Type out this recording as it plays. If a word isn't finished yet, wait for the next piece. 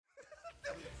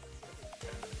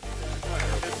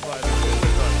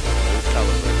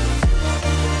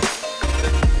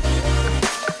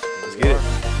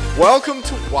Welcome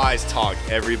to Wise Talk,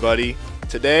 everybody.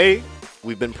 Today,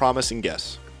 we've been promising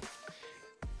guests.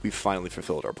 We've finally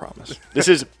fulfilled our promise. This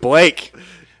is Blake.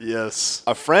 Yes.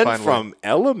 A friend from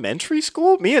elementary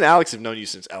school? Me and Alex have known you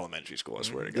since elementary school, I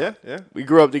swear to God. Yeah. We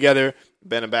grew up together,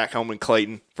 been back home in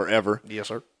Clayton forever. Yes,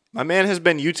 sir. My man has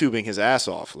been YouTubing his ass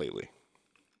off lately.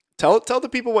 Tell the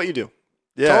people what you do.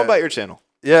 Yeah. Tell them about your channel.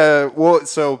 Yeah. Well,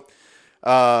 so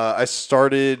I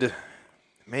started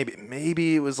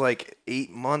maybe it was like 9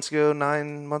 months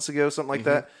ago, something like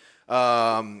that.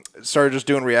 Started just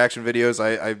doing reaction videos.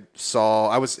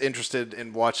 I was interested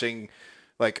in watching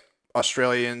like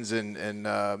Australians and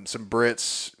some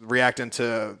Brits reacting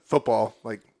to football,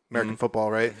 like American football,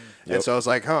 right? Yep. And so I was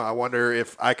like, I wonder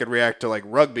if I could react to like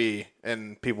rugby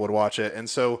and people would watch it. And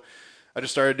so I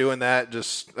just started doing that,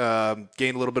 just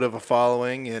gained a little bit of a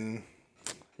following, and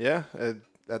yeah,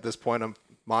 at this point I'm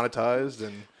monetized,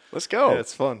 and Let's go. yeah,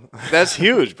 it's fun. That's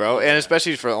huge, bro. And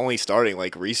especially for only starting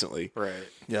like recently. Right.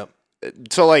 Yep.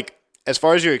 So like, as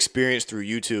far as your experience through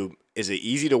YouTube, is it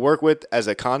easy to work with as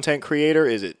a content creator?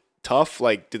 Is it tough?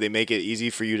 Like, do they make it easy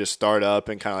for you to start up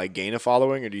and kind of like gain a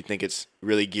following, or do you think it's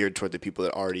really geared toward the people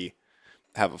that already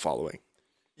have a following?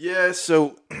 Yeah,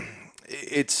 so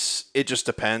it just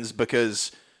depends,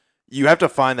 because you have to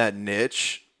find that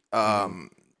niche.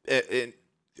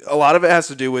 A lot of it has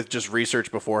to do with just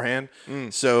research beforehand.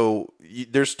 So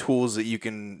there's tools that you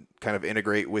can kind of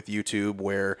integrate with YouTube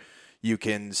where you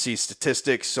can see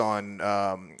statistics on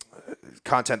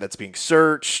content that's being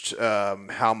searched,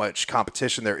 how much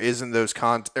competition there is in those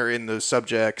in those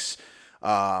subjects,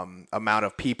 amount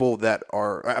of people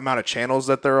amount of channels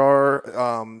that there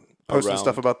are posting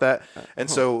stuff about that.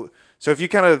 And so if you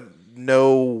kind of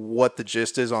know what the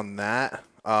gist is on that,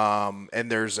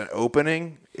 and there's an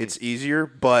opening, it's easier.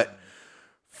 But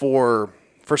for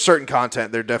certain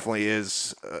content, there definitely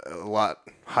is a lot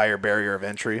higher barrier of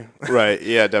entry. Right.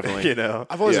 Yeah, definitely. You know,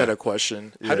 I've always had a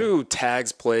question. How do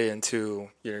tags play into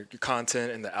your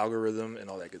content and the algorithm and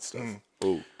all that good stuff?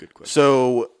 Oh, good question.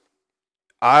 So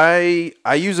I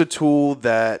use a tool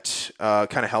that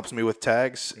kind of helps me with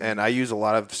tags, and I use a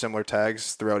lot of similar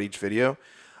tags throughout each video.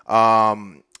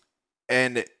 And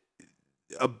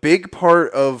a big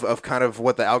part of kind of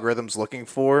what the algorithm's looking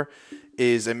for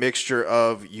is a mixture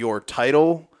of your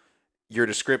title, your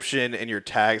description, and your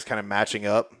tags kind of matching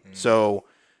up. So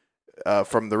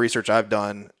from the research I've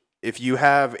done, if you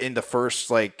have in the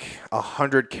first like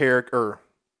 100 characters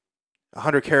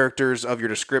of your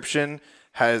description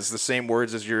has the same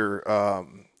words as your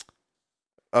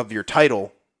of your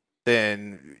title,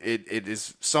 then it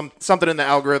is something in the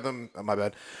algorithm. Oh, my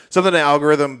bad. Something in the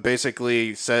algorithm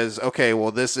basically says, okay, well,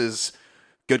 this is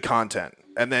good content.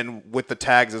 And then with the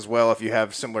tags as well, if you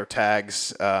have similar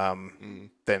tags,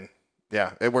 then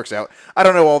yeah, it works out. I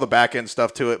don't know all the back end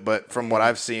stuff to it, but from what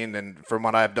I've seen and from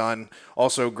what I've done,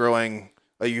 also growing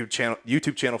a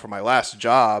YouTube channel for my last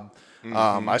job,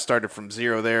 I started from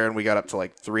 0 there, and we got up to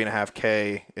like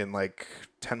 3.5K in like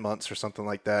 10 months or something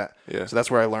like that. Yeah. So that's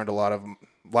where I learned a lot of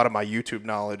my YouTube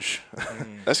knowledge.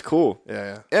 That's cool.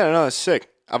 Yeah. Yeah, no, it's sick.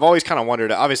 I've always kind of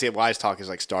wondered. Obviously, Wise Talk is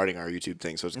like starting our YouTube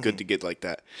thing, so it's good to get like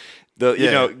that.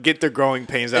 Get the growing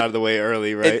pains out of the way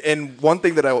early, right? And one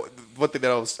thing that I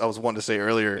was wanting to say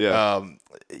earlier,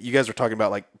 you guys were talking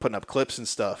about like putting up clips and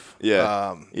stuff.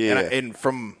 Yeah. And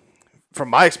from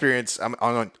my experience, I'm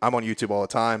on YouTube all the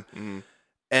time,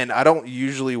 and I don't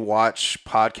usually watch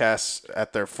podcasts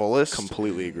at their fullest.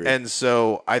 Completely agree. And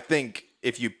so I think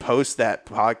if you post that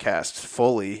podcast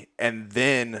fully and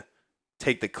then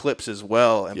take the clips as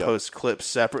well and post clips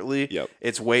separately,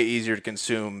 it's way easier to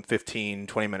consume 15,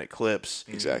 20-minute clips.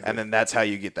 Exactly. And then that's how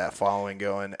you get that following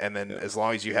going. And then as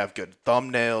long as you have good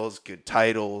thumbnails, good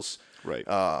titles, right.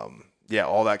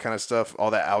 all that kind of stuff, all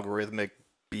that algorithmic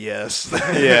BS.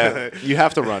 Yeah. You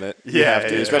have to run it. You have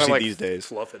to, yeah. especially Like, these days.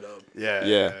 Fluff it up.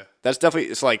 Yeah. That's definitely,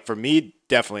 it's like for me,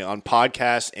 definitely on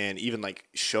podcasts and even like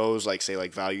shows like say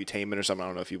like Valuetainment or something. I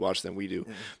don't know if you watch them, we do.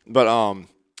 But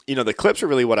the clips are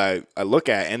really what I look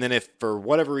at. And then if for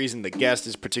whatever reason the guest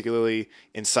is particularly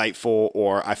insightful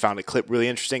or I found a clip really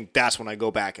interesting, that's when I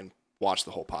go back and watch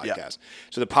the whole podcast. Yeah.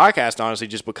 So the podcast honestly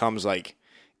just becomes like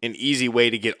an easy way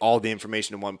to get all the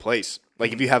information in one place.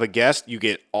 Like if you have a guest, you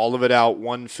get all of it out,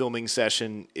 one filming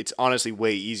session. It's honestly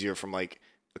way easier from like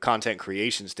a content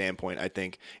creation standpoint, I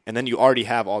think. And then you already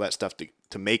have all that stuff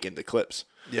to make into clips.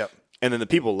 Yep. And then the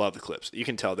people love the clips. You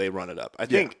can tell they run it up. I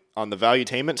think on the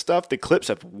valuetainment stuff, the clips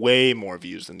have way more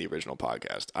views than the original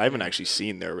podcast. I haven't actually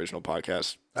seen their original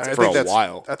podcast for a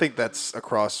while. I think that's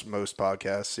across most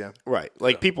podcasts, yeah. Right.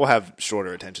 Like people have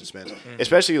shorter attention spans.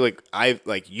 Especially like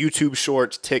YouTube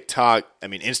Shorts, TikTok, I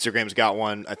mean Instagram's got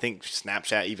one. I think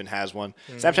Snapchat even has one.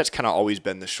 Snapchat's kind of always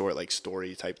been the short like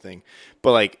story type thing.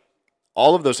 But like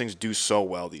all of those things do so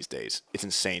well these days. It's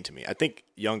insane to me. I think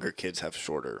younger kids have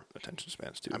shorter attention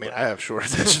spans too. I mean, I have short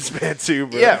attention span too,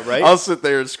 but Yeah, right? I'll sit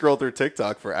there and scroll through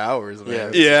TikTok for hours,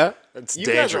 man. yeah. It's You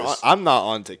guys are dangerous. I'm not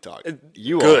on TikTok.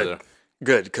 You Good. are.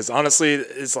 Good. Because honestly,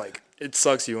 it's like, it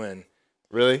sucks you in.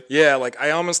 Really? Yeah, like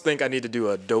I almost think I need to do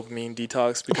a dopamine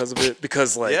detox because of it.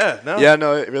 Because like, Yeah, no. Yeah,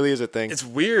 no, it really is a thing. it's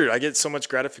weird. I get so much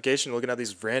gratification looking at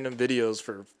these random videos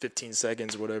for 15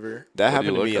 seconds or whatever. That What do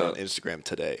happened you to me look on at? Instagram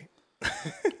today.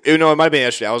 You know, it might have been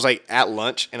yesterday. I was like at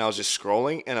lunch and I was just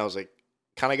scrolling and I was like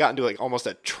kind of got into like almost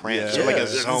a trance or like a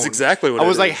zone. That's exactly what I it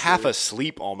was like is, half dude.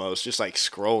 asleep almost, just like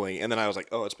scrolling. And then I was like,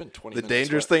 oh, it's been 20 The minutes.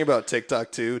 dangerous thing about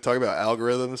TikTok too, talk about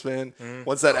algorithms, man.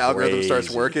 Once that algorithm starts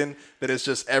Crazy. working, then it's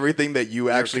just everything that you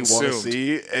actually want to consumed.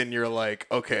 see, and you're like,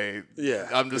 okay, Yeah,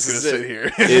 I'm just this gonna is sit it.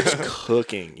 here. It's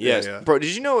cooking. Yes. yeah. Bro,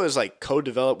 did you know it was like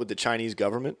co-developed with the Chinese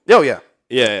government? Oh yeah,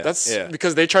 Yeah. That's yeah.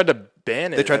 because they tried to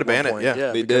ban it. They tried at to ban one it, point.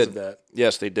 yeah. They because did. of that.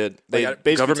 Yes, they did. They Like,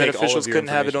 basically government take all of officials your couldn't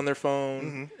have it on information. their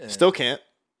phone. and- Still can't.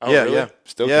 Oh, yeah, really? yeah,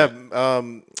 Still yeah.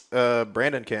 can't.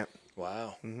 Brandon can't.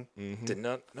 Wow. Did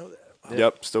not know that. Wow.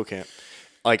 Yep, still can't.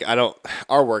 Like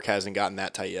our work hasn't gotten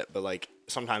that tight yet, but like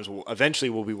sometimes eventually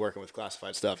we'll be working with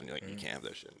classified stuff and you're like, you can't have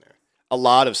that shit in there. A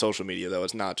lot of social media though,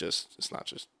 it's not just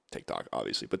TikTok,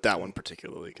 obviously, but that one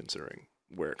particularly considering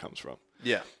where it comes from.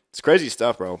 Yeah, It's crazy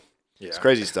stuff, bro. Yeah. It's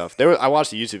crazy stuff. I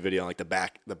watched a YouTube video on like the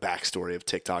backstory of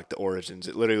TikTok, the origins.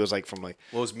 It literally was like from like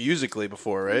well, it was Musically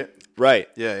before, right? right.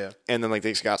 Yeah, yeah. And then like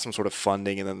they got some sort of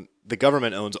funding, and then the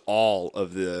government owns all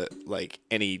of the like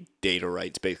any data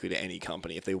rights basically to any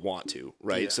company if they want to,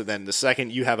 right? Yeah. So then the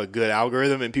second you have a good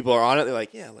algorithm and people are on it, they're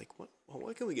like, yeah, like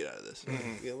what can we get out of this?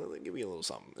 Yeah, give me a little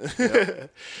something.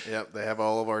 Yep, they have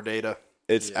all of our data.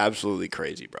 It's absolutely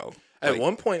crazy, bro. At Like,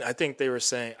 one point, I think they were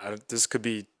saying this could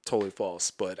be totally false,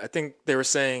 but I think they were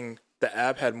saying the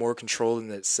app had more control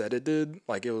than it said it did.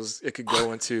 Like it could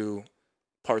go into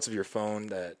parts of your phone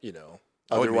that I wouldn't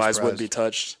be otherwise wouldn't be surprised.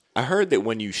 touched. I heard that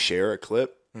when you share a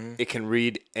clip, it can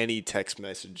read any text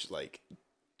message like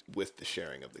with the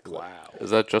sharing of the clip. Wow. Is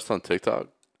that just on TikTok?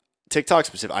 TikTok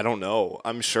specific, I don't know.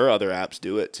 I'm sure other apps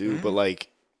do it too, but like,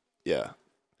 yeah.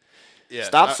 Yeah,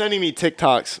 Stop sending me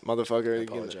TikToks, motherfucker. I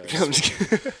apologize. I'm just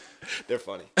kidding. They're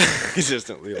funny.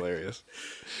 Consistently hilarious.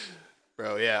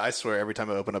 bro. Yeah, I swear, every time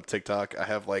I open up TikTok, I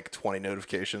have like 20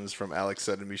 notifications from Alex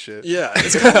sending me shit. Yeah,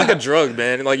 it's kind of like a drug,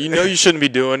 man. Like you shouldn't be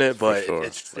doing it, but sure.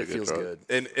 it Like a feels drug.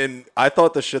 good. And I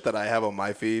thought the shit that I have on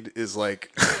my feed is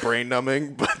like brain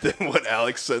numbing, but then what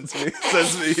Alex sends me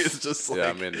is just like, Yeah,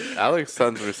 I mean, Alex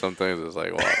sends me some things. It's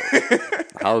like, wow,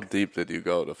 how deep did you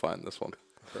go to find this one?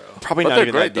 Probably But not they're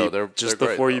even great that though. deep. They're Just they're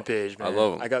the great, For You though. page, man. I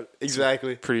love them. I got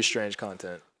Exactly. pretty strange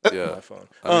content Yeah. on my phone.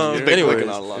 I mean, you've been anyways, clicking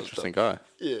on a lot of interesting guy.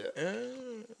 Yeah.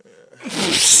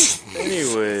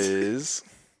 anyways,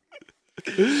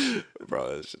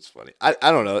 Bro, it's just funny. I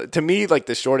don't know. To me, like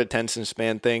the short attention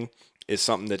span thing is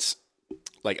something that's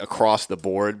like across the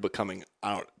board becoming.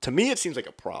 To me, it seems like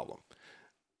a problem.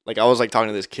 Like I was like talking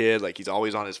to this kid, like he's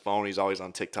always on his phone, he's always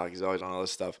on TikTok, he's always on all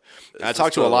this stuff. And I Is talked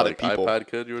this to a the, lot like, of people. iPad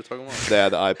kid you were talking about? Yeah,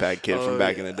 the iPad kid from Oh,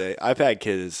 back in the day. iPad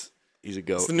kid he's a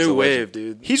goat. it's the He's a new legend. wave,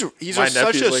 dude. He's My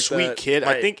such nephew's a like sweet that. kid.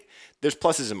 My- I think there's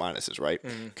pluses and minuses, right?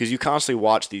 Because you constantly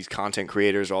watch these content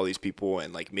creators, all these people,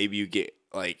 and like maybe you get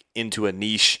like into a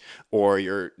niche or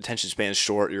your attention span's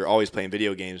short. You're always playing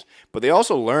video games, but they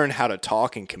also learn how to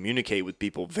talk and communicate with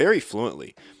people very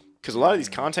fluently. Because a lot of these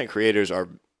content creators are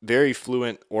very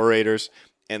fluent orators.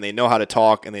 And they know how to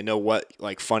talk, and they know what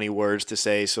like funny words to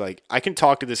say. So like, I can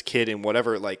talk to this kid in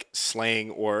whatever like slang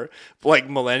or like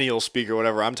millennial speak or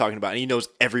whatever I'm talking about, and he knows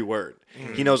every word.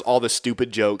 He knows all the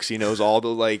stupid jokes. He knows all the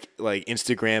like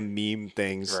Instagram meme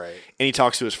things, Right. and he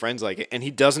talks to his friends like it. And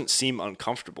he doesn't seem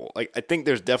uncomfortable. Like I think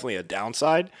there's definitely a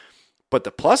downside, but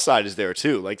the plus side is there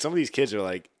too. Like some of these kids are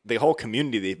like the whole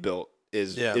community they've built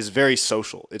is very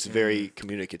social. It's very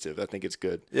communicative. I think it's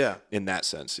good. yeah. In that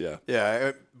sense, yeah.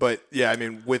 Yeah, but yeah, I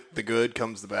mean, with the good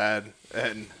comes the bad,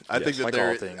 and I think that like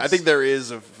all things. I think there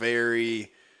is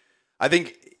I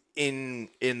think in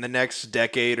the next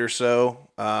decade or so,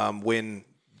 when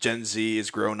Gen Z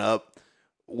is grown up,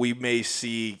 we may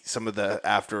see some of the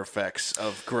after effects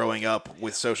of growing up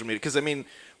with social media. Because I mean,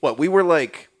 we were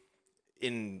like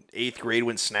in 8th grade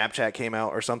when Snapchat came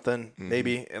out or something,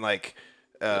 maybe, and like.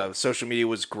 social media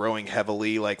was growing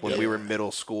heavily, like when we were in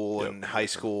middle school and high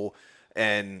school,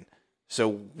 and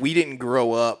so we didn't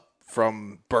grow up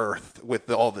from birth with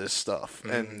all this stuff,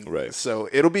 and so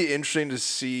it'll be interesting to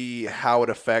see how it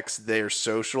affects their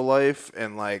social life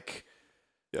and like,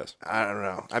 I don't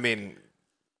know. I mean,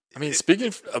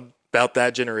 speaking about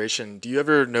that generation, do you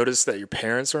ever notice that your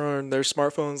parents are on their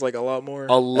smartphones like a lot more?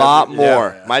 A lot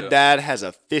more. My dad has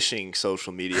a fishing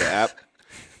social media app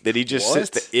that he just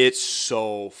sits there. It's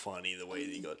so funny the way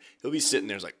that he goes. He'll be sitting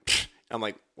there, like, pfft. I'm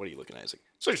like, what are you looking at? He's like,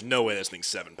 so there's no way this thing's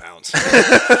 7 pounds.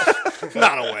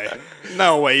 Not a way.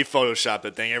 No way. He photoshopped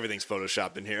the thing. Everything's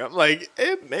photoshopped in here. I'm like,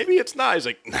 maybe it's not. He's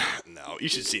like, no, you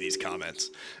should see these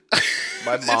comments.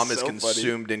 My mom is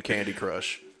consumed in Candy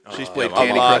Crush. She's played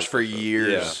Candy Crush for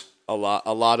years. Yeah.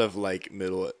 A lot of like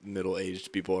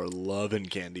middle-aged people are loving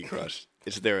Candy Crush.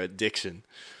 It's their addiction.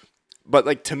 But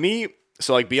like to me,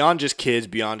 so like beyond just kids,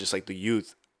 beyond just like the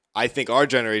youth, I think our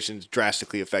generation's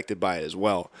drastically affected by it as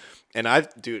well. And I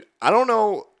don't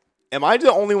know, am I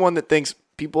the only one that thinks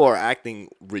people are acting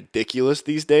ridiculous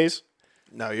these days?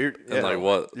 No, you're like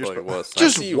what? Like what?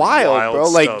 Just wild, bro.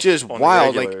 Like just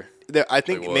wild. Like I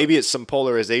think like maybe it's some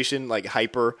polarization, like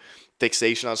hyper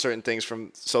fixation on certain things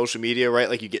from social media, right?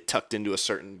 Like you get tucked into a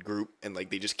certain group and like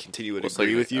they just continue to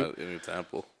agree with you. An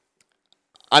example.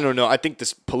 I don't know. I think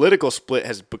this political split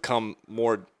has become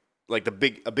more like a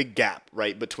big gap,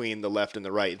 right, between the left and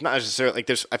the right. It's not necessarily like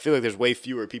I feel like there's way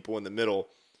fewer people in the middle,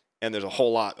 and there's a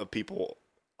whole lot of people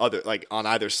on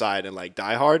either side and like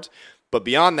diehards. But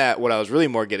beyond that, what I was really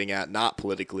more getting at, not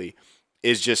politically,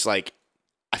 is just like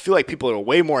I feel like people are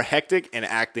way more hectic and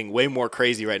acting way more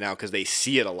crazy right now because they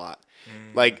see it a lot.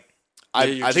 Like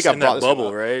I think I brought this bubble,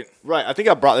 up. right? Right. I think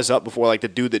I brought this up before, like the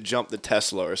dude that jumped the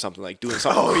Tesla or something, like doing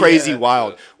something crazy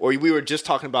wild. Or we were just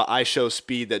talking about I Show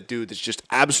Speed, that dude that's just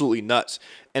absolutely nuts.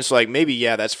 And so like maybe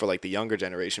that's for like the younger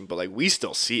generation, but like we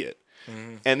still see it.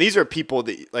 And these are people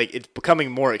that like it's becoming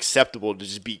more acceptable to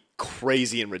just be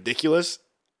crazy and ridiculous.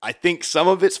 I think some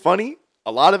of it's funny,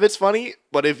 a lot of it's funny,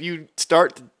 but if you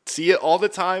start to see it all the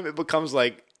time, it becomes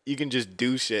like you can just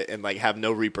do shit and like have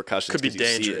no repercussions. Could be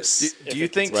dangerous. Do you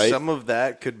think some of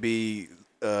that could be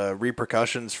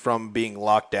repercussions from being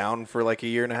locked down for like a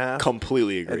year and a half?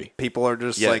 Completely agree. And people are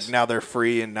just like now they're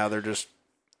free and now they're just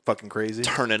fucking crazy,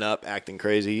 turning up, acting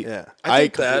crazy. Yeah, I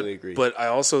completely agree. But I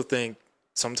also think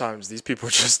sometimes these people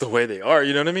are just the way they are.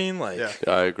 You know what I mean? Like, yeah,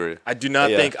 I agree. I do not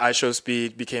think I Show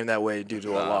Speed became that way due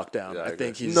to a lockdown. Yeah, I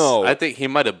think he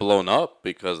might have blown up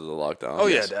because of the lockdown. Oh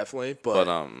yeah, definitely. But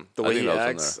the way he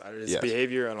acts, his Yes.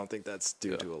 behavior, I don't think that's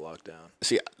due to a lockdown.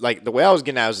 See, like the way I was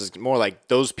getting at is more like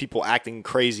those people acting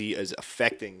crazy is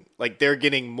affecting, like they're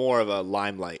getting more of a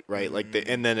limelight, right? Like,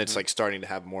 and then it's like starting to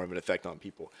have more of an effect on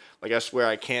people. Like I swear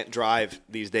I can't drive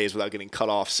these days without getting cut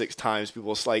off 6 times.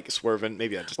 People like swerving.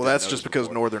 Maybe I just that's just because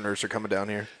Northerners are coming down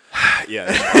here.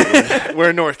 Yeah,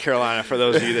 we're in North Carolina for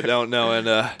those of you that don't know,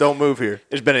 and don't move here.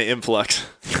 There's been an influx.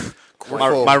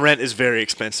 My rent is very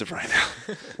expensive right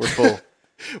now. We're full.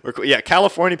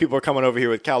 California people are coming over here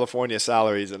with California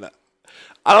salaries, and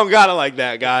I don't got it like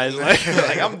that, guys.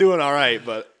 Like I'm doing all right,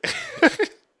 but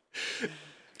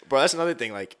bro, that's another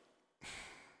thing. Like,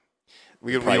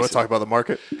 you want to talk about the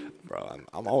market, bro?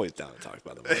 I'm always down to talk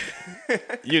about the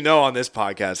market. On this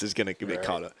podcast is gonna get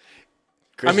caught up.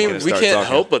 I mean, we can't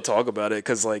help but talk about it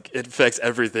because like it affects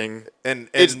everything, and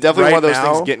it's definitely one of those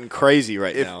things getting crazy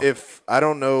right now. If I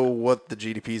don't know what the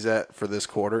GDP's at for this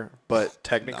quarter, but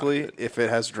technically, if it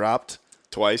has dropped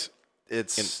twice,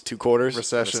 it's in 2 quarters.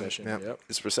 Recession. Yep.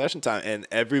 It's recession time, and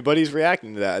everybody's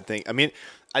reacting to that.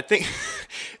 I think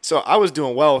so. I was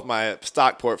doing well with my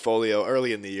stock portfolio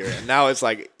early in the year, and now it's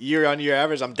like year-on-year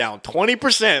average. I'm down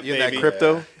 20%. You in that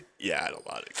crypto? Yeah, I had a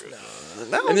lot of crypto.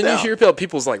 And then you hear about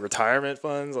people's like retirement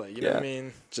funds, like you know what I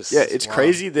mean. Just it's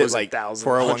crazy that like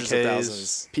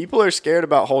 401ks. People are scared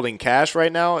about holding cash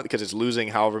right now because it's losing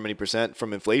however many percent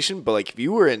from inflation. But like if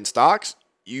you were in stocks,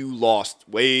 you lost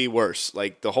way worse.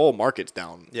 Like the whole market's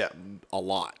down. A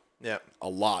lot. Yeah, a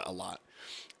lot.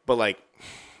 But like,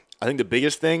 I think the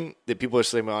biggest thing that people are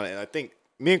sleeping on, and I think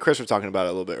me and Chris were talking about it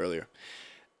a little bit earlier.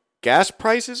 Gas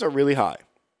prices are really high.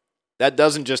 That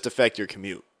doesn't just affect your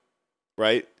commute,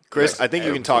 right? Chris, I think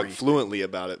you can talk fluently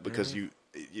about it because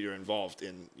you're involved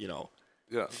in,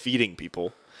 feeding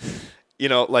people.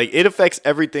 Like it affects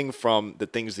everything from the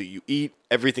things that you eat,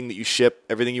 everything that you ship,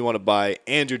 everything you want to buy,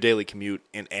 and your daily commute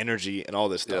and energy and all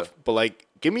this stuff. Yeah. But like,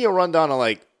 give me a rundown on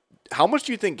like, how much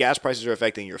do you think gas prices are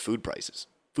affecting your food prices?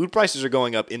 Food prices are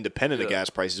going up independent of gas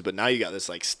prices, but now you got this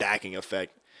like stacking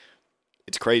effect.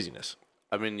 It's craziness.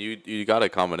 I mean, you got a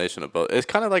combination of both. It's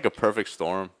kind of like a perfect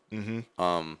storm.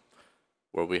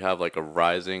 Where we have like a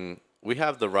rising we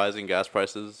have the rising gas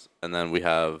prices, and then we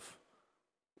have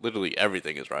literally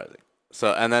everything is rising.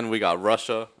 So, and then we got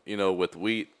Russia, with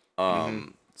wheat.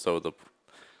 So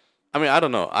I mean, I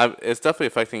don't know. It's definitely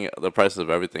affecting the prices of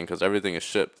everything because everything is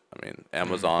shipped. I mean,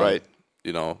 Amazon, Right.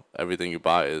 Everything you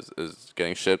buy is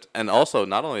getting shipped, and also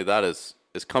not only that is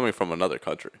coming from another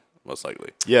country, most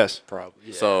likely. Yes. Probably.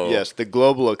 Yeah. So Yes, the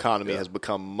global economy has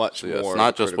become much yeah, more. it's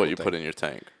not just what you put in your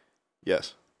tank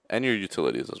Yes. and your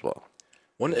utilities as well.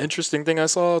 One interesting thing I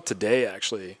saw today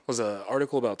actually was an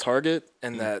article about Target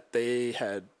and that they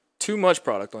had too much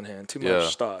product on hand, too much Yeah.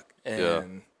 stock, and Yeah.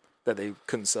 that they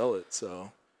couldn't sell it.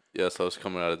 So Yeah, so it's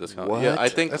coming at a discount. What? Yeah, I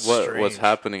think That's what's strange.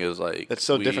 happening is like That's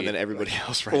so different than everybody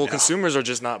else right well, now. consumers are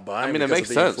just not buying. I mean, it because makes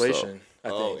of the sense, though. inflation. I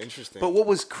Oh, think. interesting. But what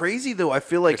was crazy though, I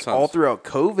feel like Makes all sense. throughout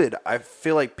COVID, I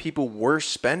feel like people were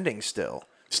spending still.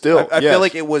 Still, I yes. feel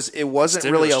like it wasn't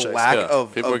really a Stimulus checks, lack Yeah,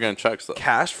 of people are getting checks though.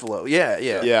 cash flow. Yeah.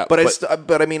 Yeah,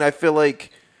 But I mean, I feel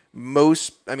like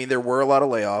there were a lot of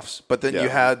layoffs, but then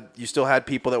Yeah. you still had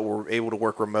people that were able to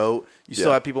work remote. You still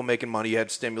Yeah. had people making money. You had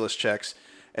stimulus checks,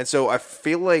 and so I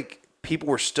feel like people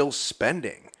were still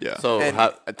spending. Yeah. So And-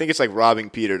 I think it's like robbing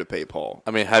Peter to pay Paul.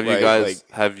 I mean, have you Right, guys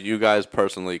like- have you guys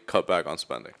personally cut back on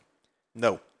spending?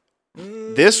 No,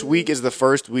 This week is the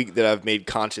first week that I've made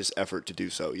conscious effort to do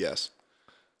so. Yes.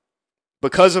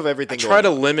 Because of I everything. try to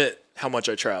going on. limit how much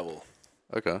I travel.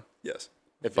 Okay. Yes.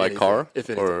 If By anything. car? If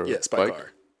anything. Or Yes, by bike?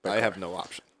 car. I have no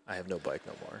option. I have no bike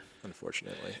no more,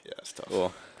 unfortunately. Yeah, it's tough.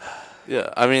 Well,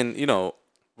 yeah. I mean,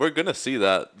 we're gonna see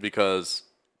that because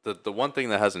the one thing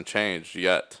that hasn't changed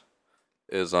yet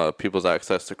is people's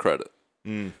access to credit.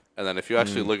 And then if you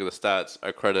actually look at the stats,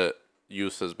 our credit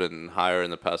use has been higher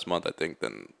in the past month, I think,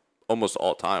 than almost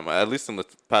all time. At least in the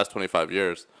past 25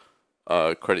 years,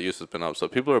 credit use has been up. So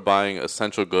people are buying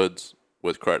essential goods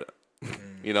with credit.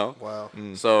 wow.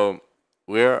 So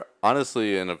we're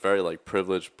honestly in a very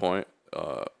privileged point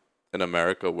in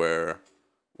America where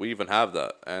we even have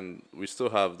that, and we still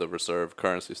have the reserve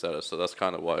currency status. So that's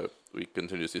kind of why we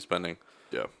continue to see spending.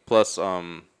 Yeah. Plus,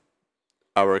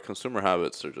 our consumer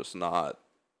habits are just not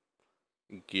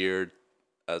geared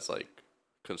as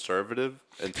conservative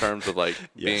in terms of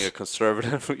being a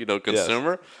conservative,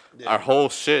 consumer. Our whole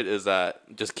shit is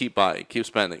that just keep buying, keep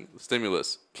spending,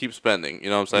 stimulus, keep spending. You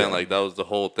know what I'm saying? That was the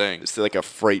whole thing. It's like a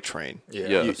freight train.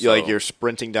 Yeah. You're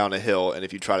sprinting down a hill, and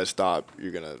if you try to stop,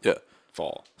 you're gonna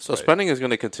fall. So spending is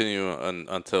going to continue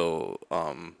until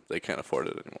they can't afford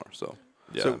it anymore. So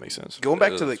Yeah, So that makes sense. Going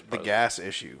back to the surprising. gas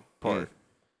issue part.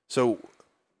 So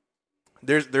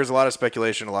there's a lot of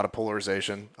speculation, a lot of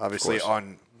polarization, obviously, course.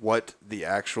 on what the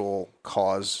actual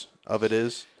cause of it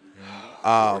is.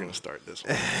 We're gonna start this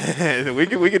one. we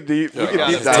could deep Yeah,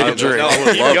 dive take a into drink. it.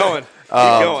 No, keep going. Keep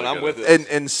going. I'm with it.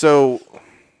 And so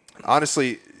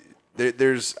honestly,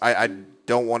 I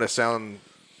don't want to sound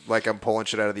like I'm pulling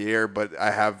shit out of the air, but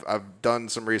I've done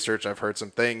some research. I've heard some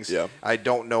things. Yeah. I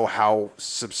don't know how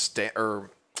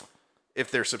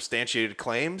if they're substantiated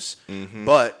claims,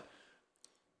 but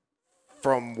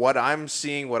from what I'm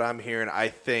seeing, what I'm hearing, I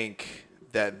think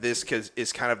that this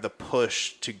is kind of the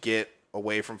push to get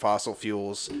away from fossil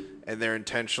fuels, and they're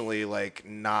intentionally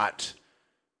not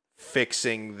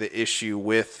fixing the issue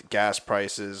with gas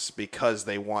prices because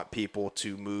they want people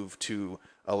to move to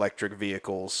electric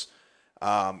vehicles.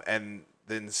 And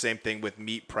then the same thing with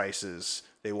meat prices.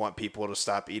 They want people to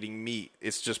stop eating meat.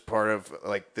 It's just part of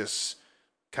this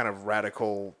kind of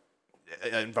radical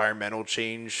environmental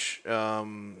change.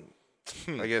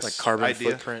 I guess carbon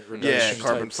idea. footprint Yeah, reduction.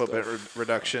 carbon type footprint stuff.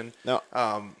 reduction. No.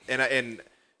 And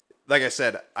like I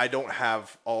said, I don't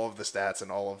have all of the stats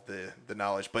and all of the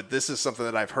knowledge, but this is something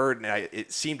that I've heard, and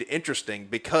it seemed interesting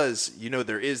because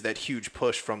there is that huge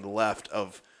push from the left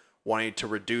of wanting to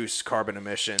reduce carbon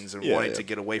emissions and wanting to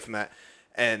get away from that.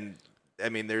 And I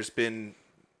mean, there's been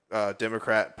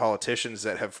Democrat politicians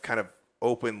that have kind of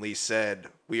openly said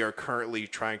we are currently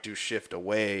trying to shift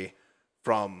away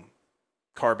from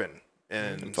carbon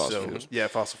and fossil fuels. Yeah,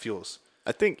 fossil fuels.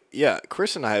 I think,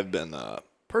 Chris and I have been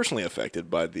personally affected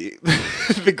by the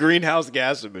the greenhouse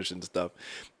gas emission stuff.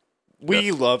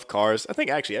 We love cars. I think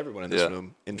actually everyone in this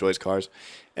room enjoys cars.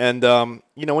 And,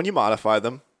 when you modify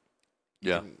them,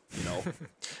 yeah,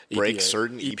 break EPA.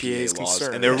 certain EPA's EPA laws.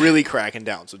 concerned. And they're really cracking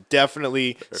down. So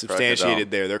definitely cracking substantiated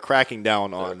down. there. They're cracking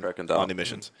down on cracking down.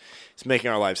 emissions. It's making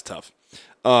our lives tough.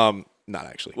 Not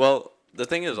actually. Well, the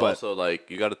thing is also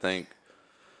you got to think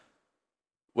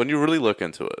when you really look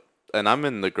into it. And I'm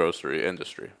in the grocery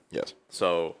industry, Yes.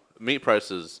 so meat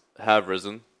prices have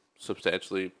risen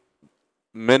substantially,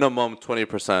 minimum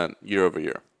 20% year over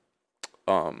year.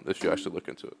 If you actually look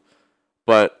into it,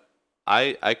 but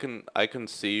I can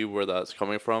see where that's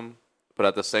coming from. But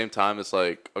at the same time, it's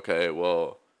like, okay,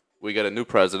 well, we get a new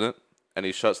president, and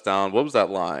he shuts down. What was that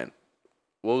line?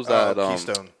 What was that?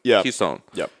 Keystone. Yeah. Keystone.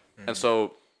 Yep. And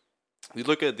so you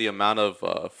look at the amount of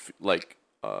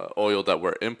oil that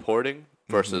we're importing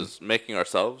versus making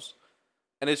ourselves,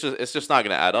 and it's just not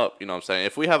going to add up. You know what I'm saying?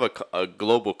 If we have a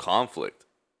global conflict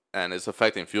and it's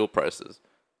affecting fuel prices,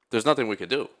 there's nothing we can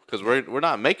do because we're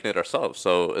not making it ourselves.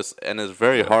 So it's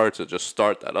very hard to just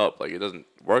start that up. Like, it doesn't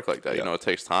work like that. Yeah. You know, it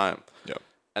takes time. Yeah.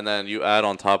 And then you add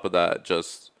on top of that,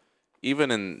 just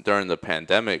even during the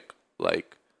pandemic,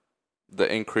 like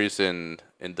the increase in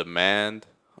demand,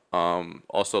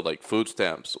 also like food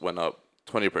stamps went up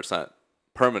 20%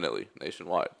 permanently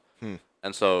nationwide.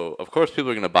 And so of course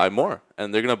people are going to buy more,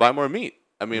 and they're going to buy more meat.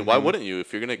 I mean, why wouldn't you?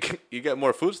 If you get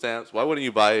more food stamps, why wouldn't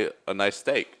you buy a nice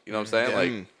steak? You know what I'm saying?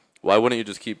 Like, why wouldn't you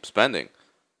just keep spending?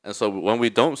 And so when we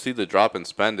don't see the drop in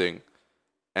spending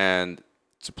and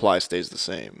Supply stays the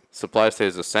same. supply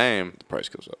stays the same, The price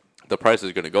goes up. the price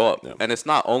is going to go up. Yeah. And it's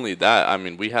not only that. I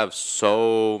mean, we have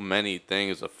so many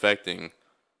things affecting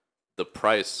the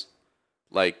price.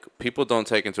 Like, people don't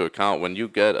take into account when you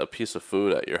get a piece of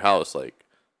food at your house, like,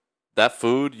 that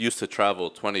food used to travel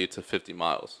 20 to 50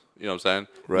 miles. You know what I'm saying?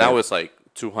 Right. Now it's like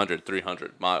 200,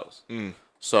 300 miles.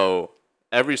 So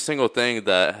every single thing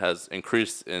that has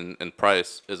increased in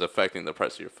price is affecting the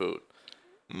price of your food.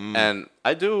 And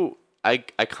I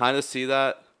kind of see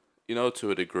that, you know,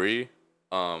 to a degree.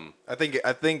 I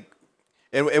think,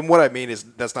 and what I mean is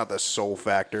that's not the sole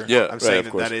factor. Yeah, I'm right, saying of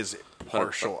that course. that is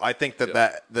partial. I think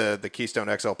that the Keystone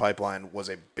XL pipeline was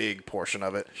a big portion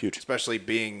of it. Huge. Especially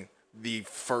being the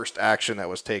first action that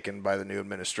was taken by the new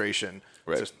administration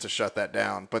to shut that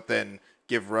down, but then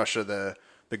give Russia the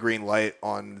green light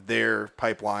on their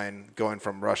pipeline going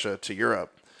from Russia to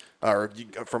Europe, or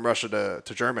from Russia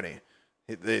to Germany.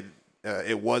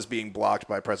 It was being blocked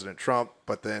by President Trump,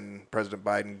 but then President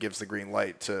Biden gives the green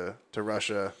light to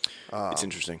Russia. It's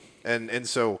interesting. And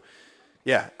so,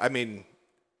 yeah, I mean,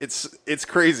 it's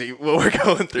crazy what we're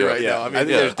going through right now. I mean, think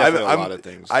there's definitely a lot of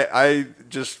things. I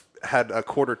just had a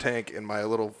quarter tank in my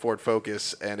little Ford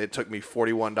Focus, and it took me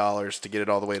 $41 to get it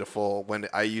all the way to full, when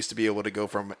I used to be able to go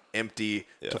from empty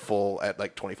to full at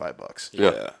like $25.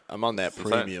 Yeah. I'm on that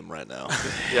premium right now.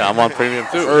 Yeah, I'm on premium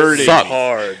too. Hurting Sucks.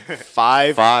 hard.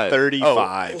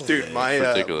 $5.35. Dude, my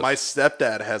ridiculous. my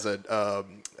stepdad has a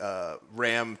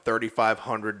Ram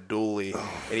 3500 dually,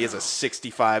 and he has a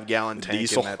 65-gallon tank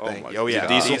Diesel? in that Oh thing. my Oh yeah,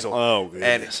 God. diesel. Oh,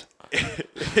 goodness. And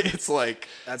it's like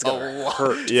That's gonna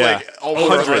hurt. It's Yeah. like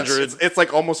almost Hundreds. It's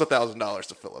like almost $1,000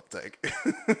 to fill up tank.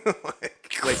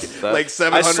 like I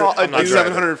 700, saw a dude-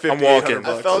 750. I'm walking. 800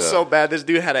 I bucks. felt so bad. This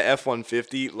dude had an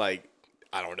F-150, like,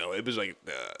 I don't know. It was like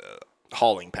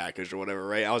hauling package or whatever,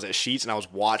 right? I was at Sheetz, and I was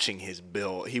watching his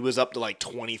bill. He was up to like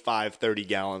 25, 30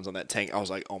 gallons on that tank. I was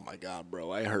like, oh, my God,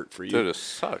 bro. I hurt for you. Dude, it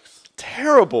sucks.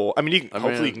 Terrible. I mean,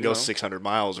 hopefully you can you go know. 600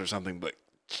 miles or something, but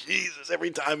Jesus,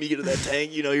 every time you get to that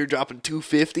tank, you know, you're dropping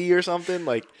 250 or something.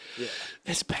 Like,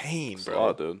 it's pain, It's a bro.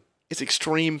 lot, dude. It's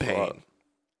extreme lot. pain.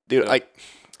 Dude,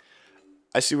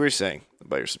 I see what you're saying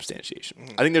about your substantiation.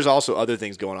 Mm-hmm. I think there's also other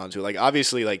things going on, too. Like,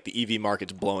 obviously, like, the EV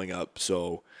market's blowing up,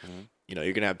 so, you know,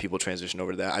 you're going to have people transition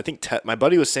over to that. I think my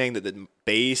buddy was saying that the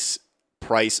base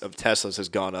price of Teslas has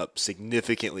gone up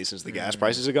significantly since the gas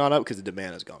prices have gone up because the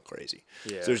demand has gone crazy.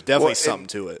 Yeah. So there's definitely Well, something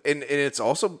to it. And it's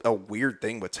also a weird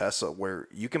thing with Tesla where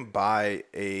you can buy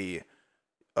a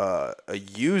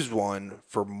used one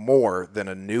for more than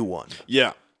a new one.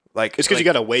 Yeah. Like It's because you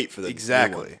got to wait for the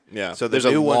exactly. new one. Yeah. So the there's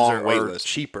new a long ones wait are list.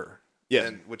 cheaper. Yeah.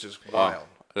 Which is Wow. wild.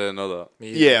 I didn't know that.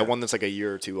 Yeah, one that's like a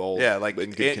year or two old. Yeah, like but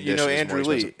in good you know, condition is more Andrew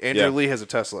Lee. expensive. Andrew Yeah. Lee has a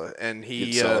Tesla, and He'd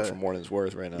he sell it for more than it's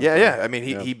worth right now. Yeah. I mean,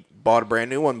 he bought a brand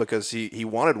new one because he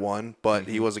wanted one, but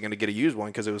Mm-hmm. he wasn't going to get a used one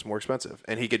because it was more expensive,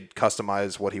 and he could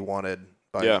customize what he wanted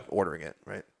by Yeah. ordering it.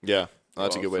 Right? Yeah. Oh,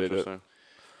 that's a Oh, good way to do it. interesting.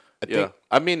 I Yeah, think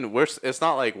I mean, it's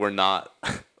not like we're not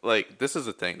like, this is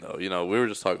the thing though. You know, we were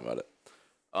just talking about it.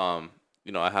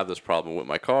 You know, I have this problem with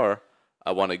my car.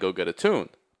 I want to go get it tuned,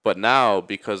 but now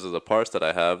because of the parts that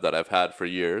I have that I've had for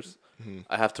years,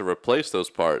 I have to replace those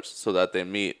parts so that they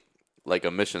meet like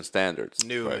emission standards.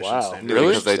 New emission Wow. standard. Really?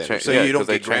 Emission Because they standards. change. So yeah, you don't 'cause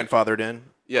they get change. grandfathered in.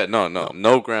 Yeah,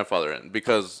 no grandfather in,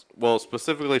 because, well,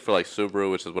 specifically for like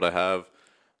Subaru, which is what I have,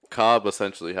 Cobb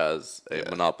essentially has a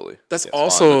monopoly. That's on the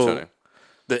also tuning.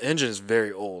 the engine is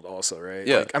very old, also, right?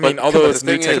 Yeah, Like, I mean, but although the it's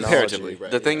new thing is- technology, comparatively,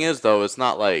 right. The thing is, though, it's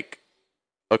not like,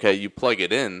 okay, you plug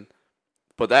it in,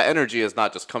 but that energy is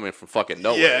not just coming from fucking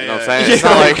nowhere. You know what I'm saying? It's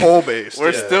not like coal based.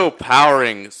 we're still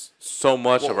powering so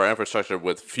much of our infrastructure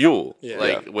with fuel,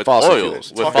 Yeah. with Fossil oil, fuels.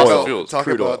 with Talk fossil about- fuels. Talk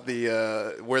Crude about oil.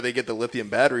 the where they get the lithium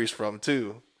batteries from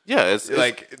too. Yeah, it's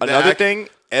Like the another act- thing,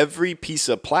 every piece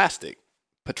of plastic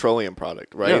petroleum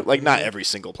product, right? Yeah. Like not every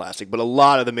single plastic, but a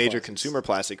lot of the major consumer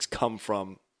plastics come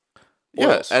from Yeah,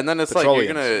 oils, and then it's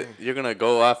petroleums. like you're gonna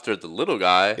go after the little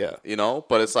guy, Yeah. you know.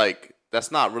 But it's like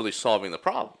that's not really solving the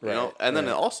problem, you know. Right, And then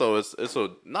it also it's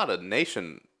not a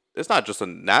nation. It's not just a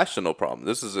national problem.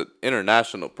 This is an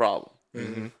international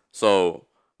problem. So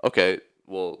okay,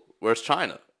 well, where's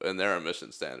China and their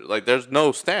emission standards? Like, there's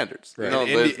no standards. You know,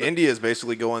 there's India is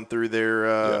basically going through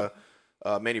their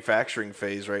manufacturing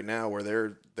phase right now, where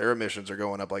their emissions are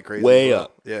going up like crazy. way as well.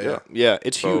 up. Yeah. Yeah,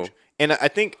 it's So- huge. And I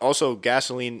think also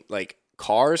gasoline, like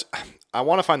cars, I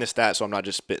want to find the stat so I'm not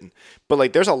just spitting. But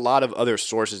like there's a lot of other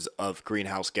sources of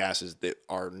greenhouse gases that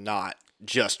are not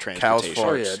just transportation. Oh,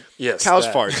 farts. yeah. Yes. Cows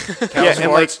that. farts. Cows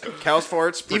and like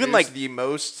farts produce even like- the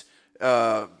most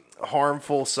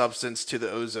harmful substance to the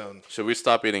ozone. should we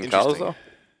stop eating cows though?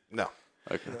 No,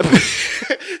 Okay.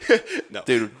 no.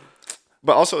 dude,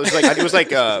 But also it was like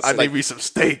I like need me some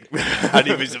steak. I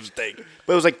need me some steak.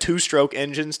 But it was like 2-stroke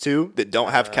engines too that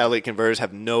don't have catalytic converters,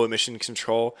 have no emission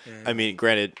control. I mean,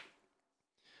 granted,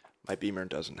 my Beamer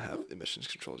doesn't have emissions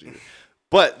controls either.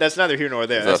 But that's neither here nor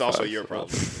there. Is that That's also facts? your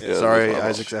problem. Yeah, Sorry, that's my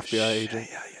Isaac's FBI agent.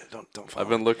 Yeah. Don't follow. I've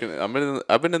been looking.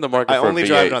 I've been in the market. I for only a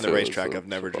drive it V8 on the too, racetrack. so I've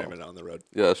never it's a driven problem. it on the road.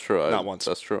 Yeah, that's true. Not once.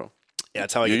 That's true. Yeah,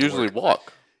 that's how I You get to usually work.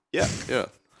 walk. Yeah, Yeah.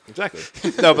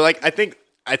 exactly. No, but like I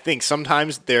think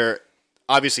sometimes they're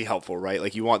obviously helpful, right?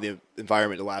 Like you want the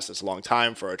environment to last us a long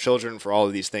time for our children, for all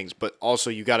of these things, but also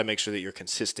you got to make sure that you're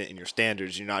consistent in your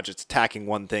standards. You're not just attacking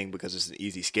one thing because it's an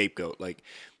easy scapegoat. Like,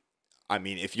 I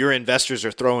mean, if your investors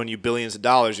are throwing you billions of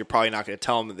dollars, you're probably not going to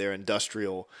tell them that their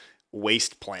industrial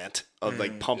waste plant of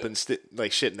like pumping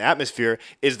like shit in the atmosphere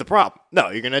is the problem. No,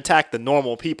 you're going to attack the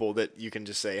normal people that you can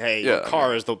just say, "Hey, your Yeah,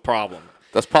 car is the problem."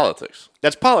 That's politics.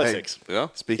 That's politics. You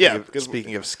know? Yeah,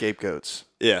 Speaking of scapegoats,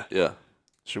 Yeah. Yeah.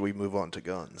 should we move on to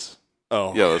guns?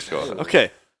 Oh. Yeah. Let's go ahead.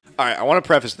 Okay. All right. I want to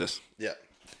preface this. Yeah.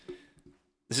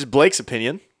 This is Blake's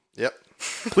opinion. Yep.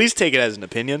 Please take it as an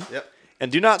opinion. Yep. And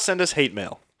do not send us hate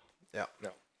mail. Yeah.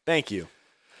 Thank you.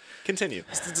 Continue.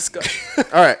 It's the discussion.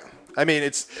 All right. I mean,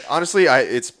 it's honestly,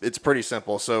 it's pretty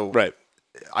simple. So, Right.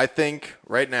 I think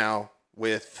right now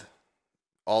with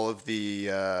all of the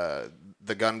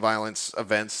gun violence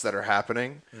events that are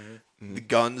happening, the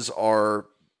guns are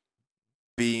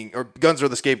guns are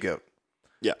the scapegoat.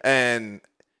 Yeah. And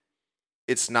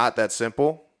it's not that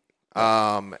simple.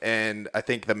 And I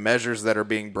think the measures that are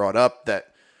being brought up,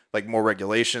 that like more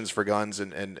regulations for guns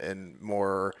and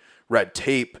more red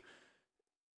tape,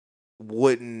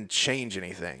 wouldn't change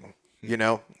anything, you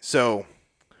know? So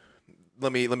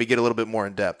let me get a little bit more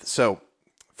in depth. So,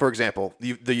 for example,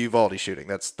 the Uvalde shooting,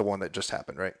 that's the one that just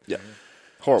happened, right? Yeah.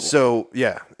 Horrible. So,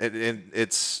 yeah,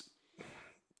 it's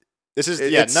this is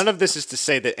it's- none of this is to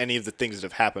say that any of the things that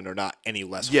have happened are not any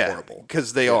less horrible.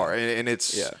 because they are, and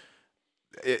it's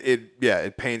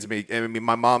it pains me. I mean,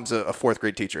 my mom's a fourth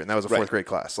grade teacher, and that was a fourth grade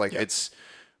class. Like it's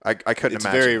I couldn't It's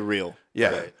imagine. very real.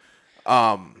 Yeah.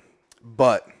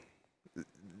 But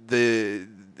the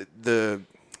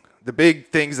big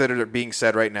things that are being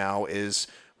said right now is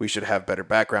we should have better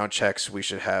background checks. We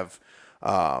should have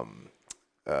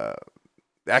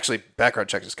actually background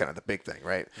checks is kind of the big thing,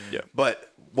 right? Yeah.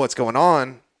 But what's going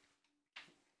on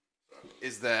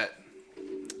is that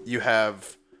you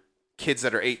have kids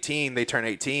that are 18, they turn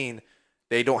 18,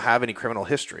 they don't have any criminal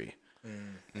history.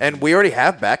 And we already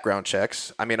have background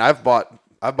checks. I mean, I've bought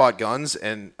guns,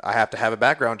 and I have to have a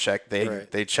background check.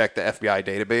 They check the FBI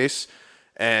database,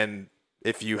 and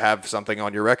if you have something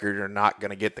on your record, you're not going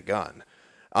to get the gun.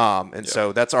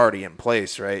 So that's already in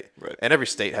place, right? Right. And every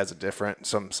state has a different.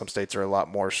 Some states are a lot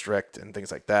more strict and things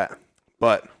like that.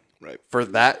 But for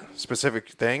that specific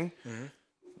thing,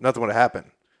 nothing would have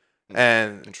happened.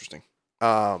 And Interesting.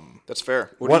 That's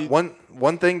fair.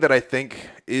 one thing that I think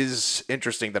is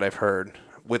interesting that I've heard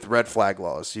with red flag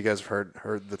laws. You guys have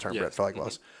heard the term red flag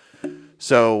laws.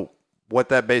 So what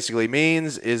that basically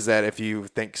means is that if you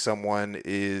think someone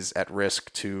is at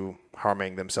risk to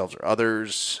harming themselves or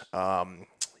others,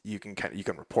 you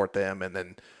can report them, and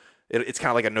then it's kind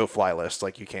of like a no-fly list.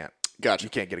 Like you can't get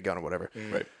a gun or whatever.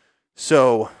 Right.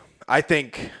 So I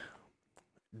think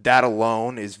that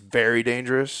alone is very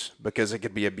dangerous because it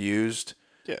could be abused.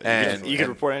 Yeah. And you can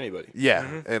report anybody.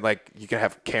 Yeah, and like you can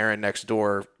have Karen next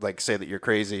door like say that you're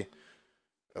crazy.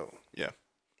 Yeah.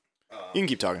 You can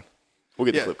keep talking. We'll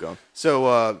get the yeah. clip going.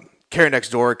 So Karen next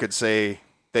door could say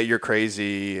that you're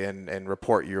crazy and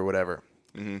report you or whatever.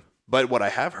 Mm-hmm. But what I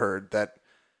have heard that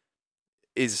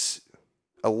is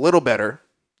a little better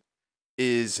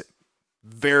is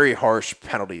very harsh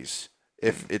penalties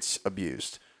if it's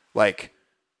abused, like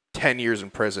 10 years in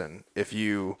prison if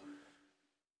you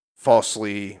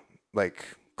falsely like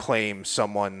claim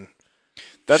someone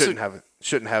That's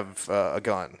shouldn't have a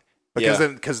gun,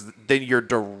 because then you're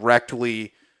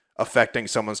directly affecting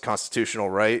someone's constitutional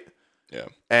right. Yeah.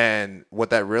 And what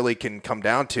that really can come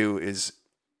down to is,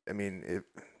 I mean,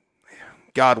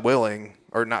 God willing,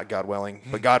 or not God willing,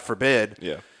 but God forbid,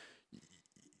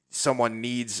 someone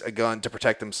needs a gun to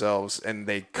protect themselves and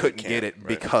they couldn't get it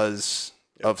because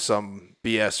of some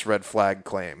BS red flag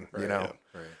claim, you know?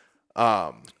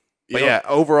 Right. But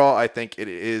overall, I think it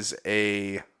is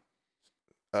a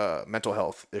mental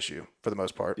health issue for the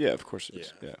most part. Yeah, of course it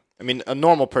is. Yeah. I mean, a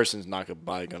normal person's not going to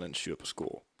buy a gun and shoot up a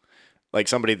school. Like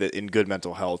somebody that in good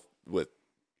mental health with,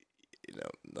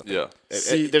 nothing. Yeah.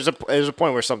 See, there's a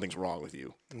point where something's wrong with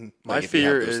you. My Like, if you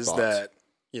have fear those is thoughts. that,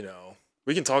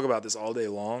 we can talk about this all day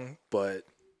long, but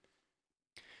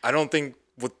I don't think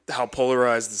with how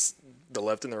polarized the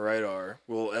left and the right are,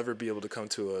 we'll ever be able to come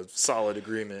to a solid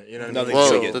agreement. You know what I mean? Nothing's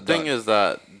gonna Well, get the done. thing is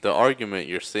that the argument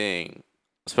you're seeing,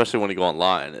 especially when you go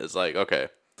online, is like, okay,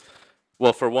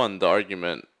 well, for one, the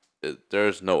argument,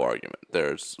 there's no argument.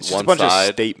 There's It's just one a bunch side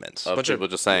of statements. of bunch of- people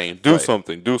just saying, do Right.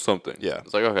 something, do something. Yeah.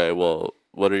 It's like, okay, well,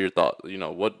 what are your thoughts?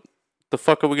 What the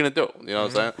fuck are we going to do? You know what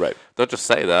I'm saying? Right. Don't just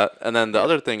say that. And then the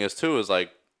other thing is, too, is like,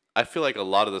 I feel like a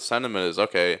lot of the sentiment is,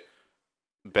 okay,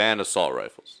 ban assault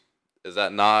rifles. Is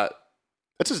that not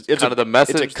It's kind of the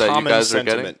message that you guys are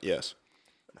getting? Yes.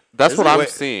 That's what I'm Wait,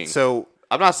 seeing. So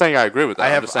I'm not saying I agree with that. I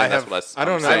I'm have- just saying I that's have- what I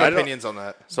don't I'm know. I saying. have don't- opinions on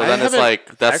that. So I then it's haven't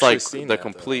like that's actually like seen the that,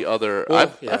 complete though. other. Well,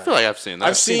 I yeah. feel like I've seen that.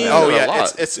 I've seen- that Oh a yeah,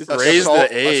 lot. it's raised the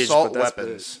age, assault but that's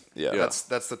weapons. Yeah.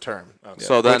 That's the term.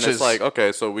 So then Which it's is- like,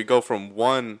 okay, so we go from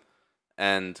one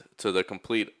end to the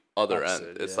complete other Opposite,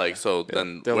 end. It's yeah. like, so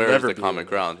then They'll where is never the be common able-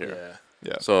 ground here?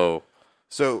 Yeah. Yeah. So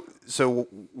So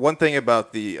one thing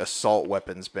about the assault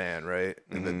weapons ban, right?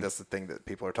 And that's the thing that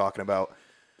people are talking about.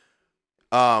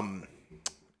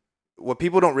 What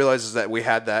people don't realize is that we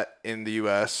had that in the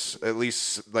U.S. At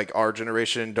least, like our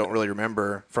generation, don't really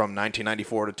remember from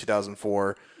 1994 to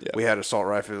 2004. Yeah. We had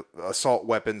assault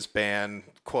weapons ban,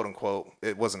 quote unquote.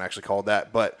 It wasn't actually called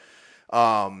that, but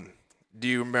do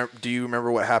you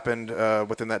remember what happened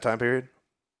within that time period?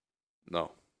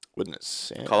 no. Wouldn't it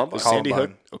Sandy Columbine.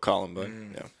 Hook? Oh,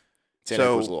 Columbine. Yeah. Sandy So-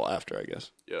 Hook was a little after, I guess.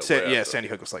 Yeah, Sandy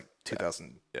Hook was like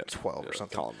 2012 or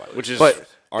something. Columbine, which is But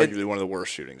arguably one of the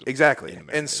worst shootings. Exactly. in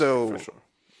American And so history, for sure.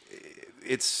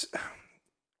 it's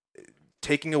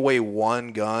taking away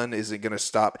one gun isn't going to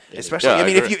stop. Especially, Yeah, I I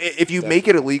mean, agree. if you make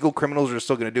it illegal, criminals are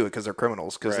still going to do it because they're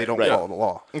criminals because they don't Right. follow the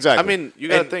law. Exactly. I mean, you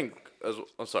gotta And- think.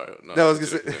 I'm sorry. No, I was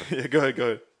going to say, yeah, go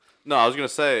ahead. No, I was gonna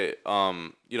say,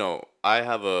 I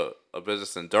have a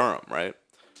business in Durham, right?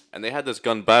 And they had this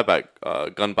gun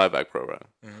buyback program,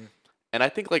 and I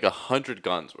think like 100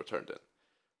 guns were turned in,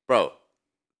 bro.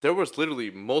 There was literally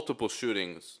multiple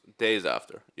shootings days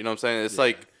after. You know what I'm saying? It's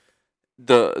like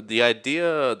the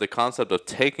idea, the concept of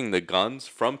taking the guns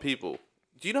from people.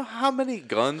 Do you know how many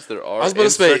guns there are was about in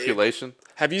to say, circulation?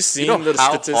 Have you seen You know the how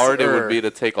statistics? hard it would be to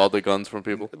take all the guns from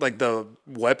people? like the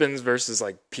weapons versus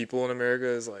like people in America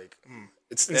is like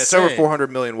it's It's over insane. 400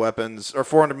 million weapons or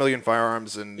 400 million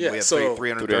firearms, and Yeah, we have so-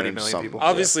 330 million something. people.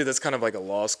 Obviously, that's kind of like a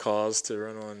lost cause to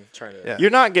run on trying to. Yeah.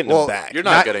 You're not getting Well, them back. You're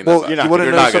not getting them well, back. you You're want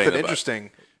to not know getting something them back. interesting?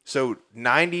 So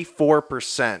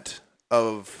 94%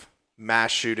 of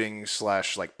mass shootings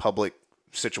 / like public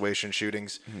situation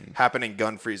shootings happen in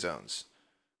gun-free zones.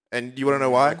 And you want to know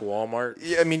why? Like Walmart.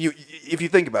 Yeah, I mean, if you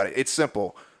think about it, it's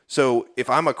simple. So if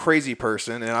I'm a crazy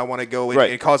person and I want to go in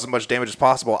Right. and cause as much damage as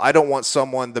possible, I don't want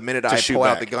someone the minute I shoot pull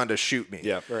out back. the gun to shoot me.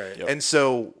 Yeah. Right. Yep. And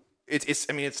so it's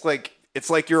I mean, it's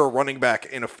like you're a running back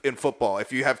in football.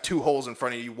 If you have two holes in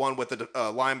front of you, one with a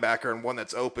linebacker and one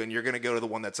that's open, you're going to go to the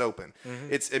one that's open.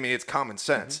 It's common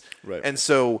sense. Right. And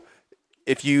so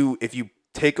if you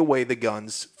take away the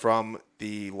guns from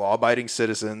the law-abiding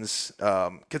citizens,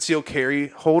 concealed carry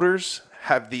holders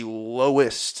have the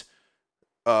lowest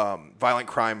violent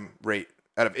crime rate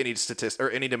out of any statistic or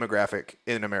any demographic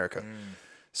in America.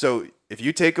 So if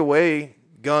you take away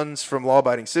guns from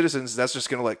law-abiding citizens, that's just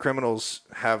going to let criminals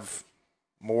have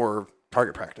more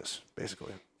target practice,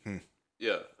 basically.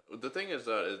 Yeah, the thing is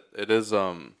that it is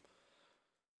I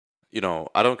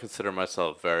don't consider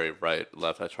myself very right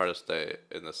left. I try to stay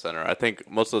in the center. I think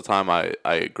most of the time I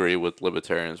agree with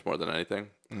libertarians more than anything,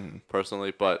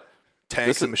 personally. But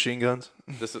Tanks and machine guns.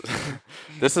 this is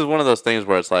this is one of those things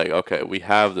where it's like, okay, we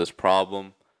have this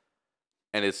problem,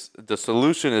 and the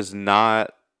solution is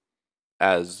not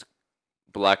as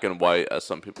black and white as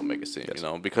some people make it seem.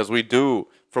 Because we do,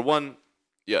 for one,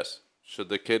 yes. Should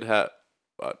the kid have?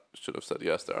 I should have said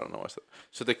yes there. I don't know why I said.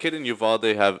 Should the kid in Uvalde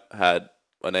have had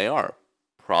an AR?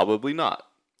 Probably not.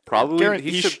 Probably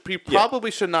he yeah.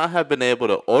 probably should not have been able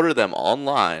to order them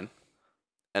online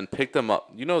and pick them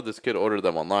up. You know, this kid ordered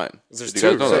them online. There's Did you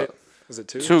two, guys know right? that? Is it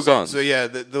two? Two guns. So yeah,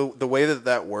 the way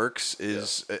that works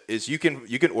is you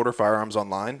can order firearms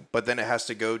online, but then it has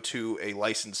to go to a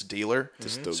licensed dealer,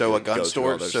 still so go- a gun go through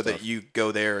store, all their so that stuff. you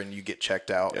go there and you get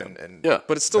checked out and Yeah.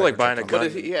 But it's still like buying a gun.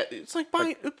 But it's like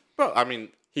buying, bro. I mean,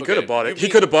 He okay, could have bought it. you He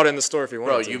meet- could have bought it in the store if he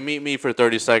wanted Bro, to. you meet me for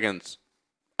 30 seconds.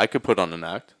 I could put on an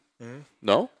act.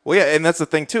 No? Well, yeah, and that's the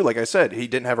thing too. Like I said, he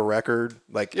didn't have a record.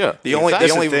 Like, Yeah, the only exactly.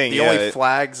 the only That's the thing, the yeah. only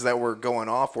flags that were going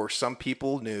off were some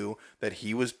people knew that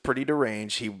he was pretty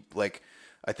deranged. He like,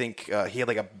 I think he had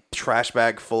like a trash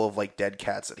bag full of like dead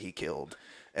cats that he killed.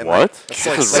 And What? That's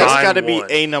like This is sign real? That's got to be one.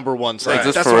 a number one Like, sign. Is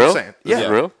this that's for what real? I'm saying. Is Yeah. it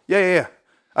real? Yeah.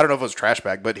 I don't know if it was trash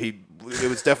bag, but it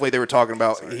was definitely they were talking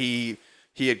about he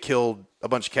had killed a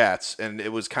bunch of cats, and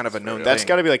it was kind of a known That's thing.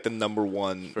 got to be like the number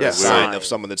one Yeah. sign Sign. of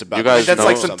someone that's about You to guys do That's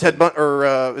like know some something. Ted Bundy,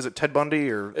 or is it Ted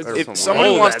Bundy or It's- If somebody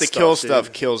All wants that to kill stuff, stuff,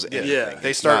 dude. kills anything. Yeah. they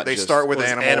It's start not they just- start with was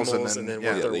animals, animals and then, and then yeah.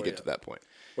 with Yeah, their they way get to up. that point.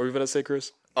 What were you going to say,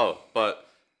 Chris? Oh, but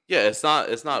yeah, it's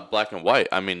not black and white.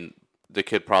 I mean, the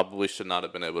kid probably should not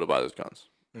have been able to buy those guns.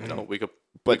 You know, we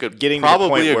But could getting to the probably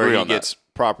point agree where he on that. gets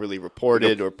properly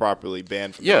reported or properly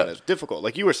banned from Yeah. the gun is difficult,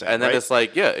 like you were saying. And then right? it's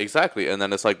like, yeah, exactly. And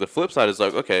then it's like the flip side is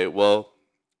like, okay, well,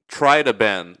 try to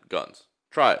ban guns.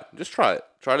 Try it. Just try it.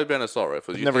 Try to ban assault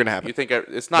rifles. It's never gonna happen. You think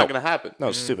it's not going to happen? no,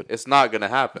 it's stupid. It's not going to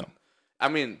happen. I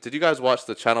mean, did you guys watch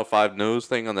the Channel 5 news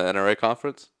thing on the NRA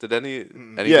conference? Did any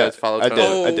Yeah, you guys follow I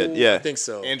Channel did. I did. Yeah, I think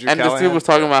so. Andrew And this Callahan. dude was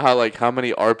talking about how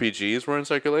many RPGs were in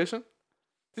circulation.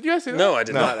 Did you guys see that? No, I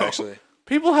did not actually.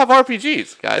 People have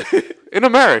RPGs, guys, in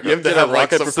America. You have to have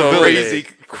like rocket some propelled.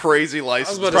 crazy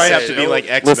license. about to probably say, have to be no. like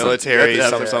ex-military, You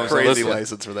have to some, have some, a some, crazy Listen.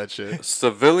 license for that shit.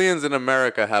 Civilians in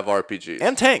America have RPGs.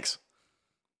 and tanks.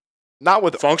 Not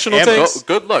with Functional ammo. tanks?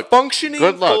 Good luck. Functioning.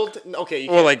 Good luck. Okay, you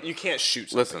Or can't, like- you can't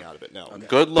shoot something Listen. out of it. No.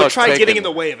 Good luck. But try taking, getting in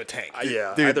the way of a tank.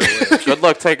 Yeah, Dude. either way. Good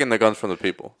luck taking the guns from the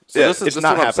people. So Yeah, this it's is not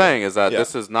what I'm happening. saying is that Yeah.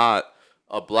 this is not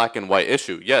a black and white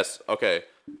issue. Yes, okay.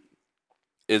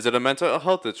 Is it a mental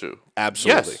health issue?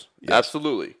 Absolutely. Yes, Yes.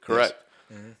 absolutely, correct.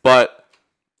 But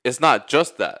it's not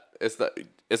just that.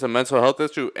 It's a mental health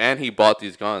issue, and he bought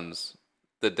these guns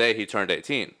the day he turned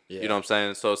 18. You know what I'm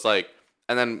saying? So it's like,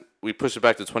 and then we push it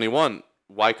back to 21.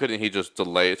 Why couldn't he just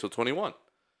delay it to 21?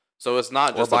 So it's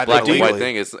not just buy a black it and white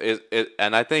illegally. thing.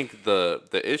 And I think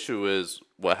the issue is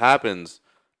what happens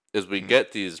is we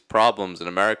get these problems in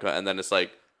America, and then it's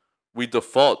like we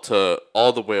default to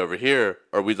all the way over here,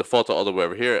 or we default to all the way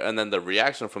over here, and then the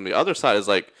reaction from the other side is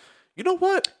like, you know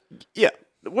what? Yeah.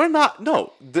 We're not.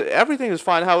 No, everything is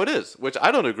fine how it is, which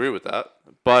I don't agree with that.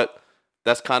 But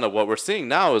that's kind of what we're seeing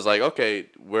now. Is like, okay,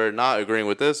 we're not agreeing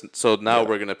with this, so now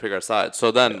we're gonna pick our side.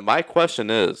 So then my question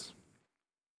is,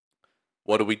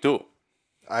 what do we do?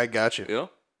 I got you. You know,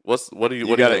 what do you You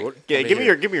what do you gotta, think? yeah, give me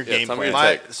your game tell me plan. your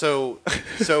My take.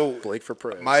 so Blake for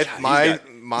press. my He's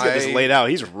got this laid out.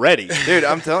 He's ready. dude,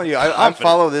 I'm telling you, I Confident.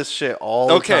 follow this shit all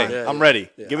the Okay, time. Yeah, I'm ready.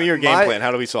 Give me your game My- plan. How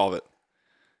do we solve it?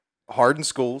 Hardened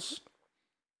schools.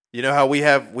 You know how we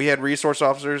had resource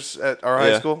officers at our high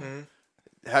Yeah. school?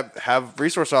 Have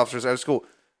resource officers at school.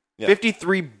 Yeah.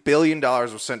 $53 billion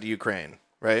was sent to Ukraine,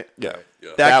 right? Yeah.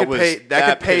 That That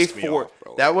could pay pissed me for off,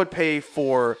 bro. that would pay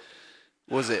for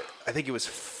was it I think it was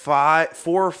 4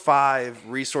 or 5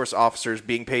 resource officers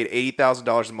being paid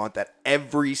 $80,000 a month at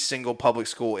every single public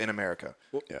school in America.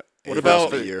 Yeah. What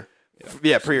about- a year?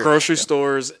 Yeah, per year. grocery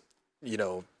stores,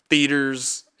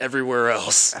 theaters, everywhere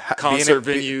else, concert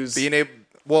venues. Being able,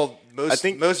 well, most I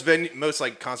think- most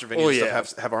like concert venues Well, and yeah.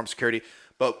 stuff have armed security.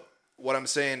 But what I'm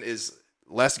saying is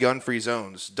less gun-free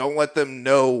zones. Don't let them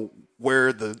know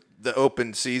where the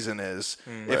open season is.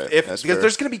 Right. If That's because fair.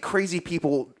 there's going to be crazy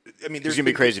people. I mean, There's gonna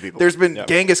be crazy people. There's been Yeah.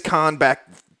 Genghis Khan back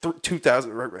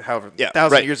 2,000, however, Yeah,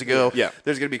 1,000 right. years ago. Yeah.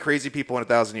 There's going to be crazy people in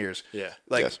 1,000 years. Yeah.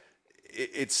 like Yes.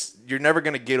 it's you're never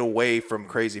going to get away from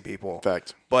crazy people.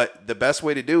 Fact. But the best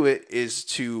way to do it is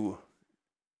to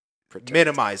Protect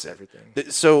minimize it. everything.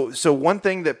 So one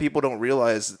thing that people don't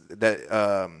realize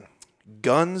that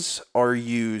guns are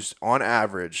used on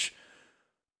average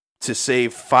to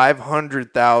save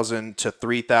 500,000 to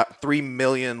 3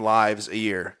 million lives a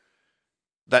year.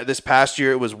 That this past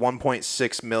year it was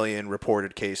 1.6 million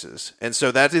reported cases, and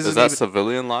so that isn't Is that even,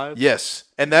 civilian lives? yes,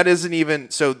 and that isn't even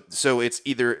so. So it's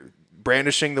either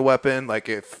brandishing the weapon, like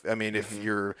if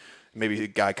you're maybe a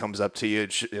guy comes up to you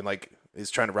and like is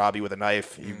trying to rob you with a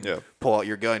knife, you pull out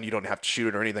your gun, you don't have to shoot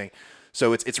it or anything.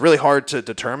 So it's really hard to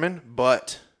determine,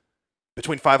 but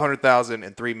between 500,000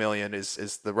 and 3 million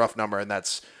is the rough number, and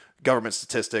that's government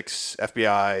statistics,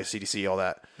 FBI, CDC, all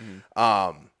that.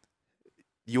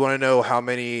 You want to know how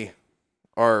many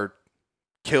are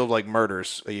killed like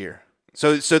murders a year.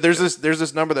 So there's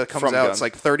this number that comes From out. gun. It's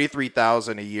like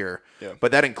 33,000 a year, Yeah.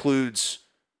 but that includes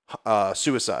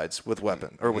suicides with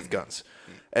weapon or with guns,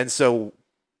 and so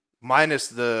minus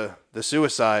the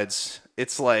suicides,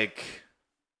 it's like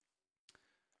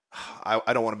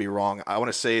I don't want to be wrong. I want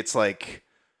to say it's like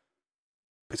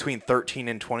between 13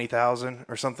 and 20,000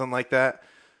 or something like that,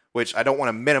 which I don't want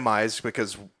to minimize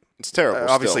because It's terrible.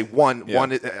 obviously still. one Yeah.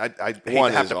 I hate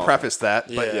One to have is to awful. preface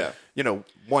that, but Yeah. you know,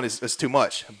 one is too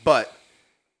much. But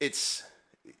it's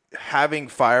having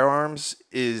firearms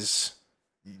is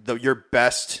your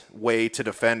best way to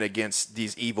defend against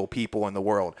these evil people in the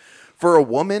world. For a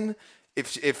woman,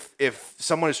 if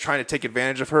someone is trying to take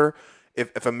advantage of her,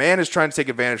 if a man is trying to take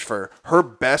advantage of her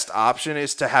best option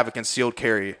is to have a concealed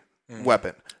carry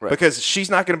weapon. Because she's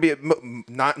not going to be,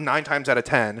 not 9 times out of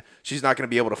 10, she's not going to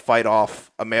be able to fight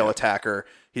off a male attacker.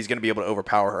 He's going to be able to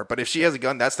overpower her. But if she has a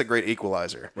gun, that's the great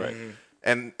equalizer. Right.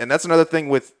 And that's another thing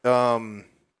with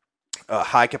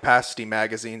high capacity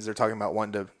magazines. They're talking about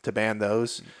wanting to ban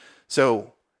those.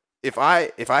 So if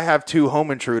I have 2 home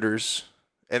intruders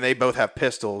and they both have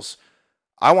pistols,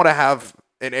 I want to have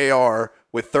an AR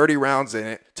with 30 rounds in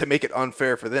it to make it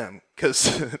unfair for them because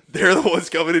they're the ones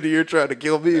coming into here trying to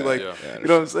kill me. Yeah, like, yeah. you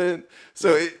know what I'm saying?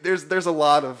 So there's a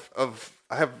lot of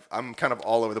I'm kind of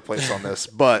all over the place on this,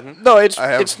 but No, it's I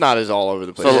have- it's not as all over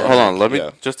the place. So hold on, let me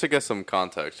Yeah. just to get some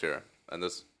context here, and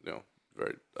this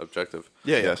very objective.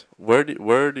 yeah. Yes. Where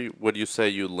would you say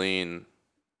you lean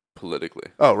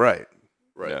politically? Oh, right.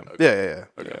 Right. Yeah. Okay. Yeah.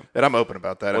 Okay. And I'm open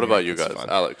about that. What I mean, about you it's guys, fine.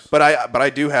 Alex? But I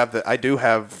do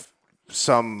have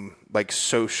some like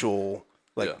social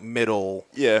Yeah. middle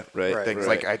Yeah, right. Right, things.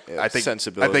 right. Like Yeah, I think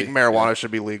sensibility. marijuana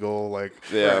should be legal. Like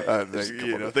Yeah.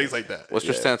 things like that. What's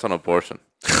your stance on abortion?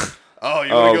 Oh,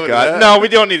 you want to Oh go God, to that? no, we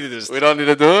don't need to do this. We don't need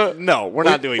to do it. No, we're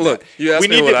not doing look, that. you asked we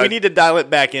me need what we I- need to dial it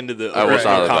back into the I will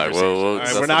original dial it back. conversation. We'll- All right,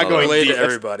 that's we're not another- going Relate deep. to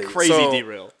everybody. Crazy So,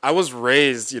 derail. I was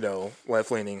raised, left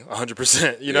leaning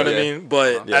 100%. You know what I Yeah. mean?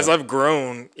 But Yeah. as I've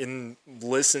grown and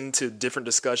listened to different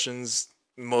discussions,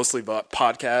 mostly about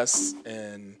podcasts,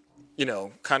 and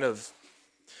kind of,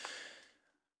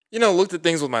 looked at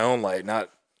things with my own light, not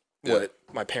what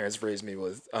my parents raised me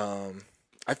with.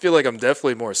 I feel like I'm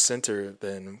definitely more center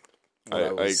than what I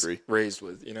I was agree. raised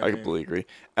with. You know, what I I mean? completely agree.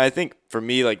 I think for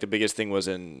me, like the biggest thing was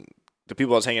in the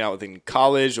people I was hanging out with in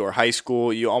college or high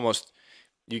school. You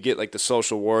get like the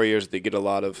social warriors. They get a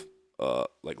lot of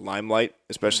like limelight,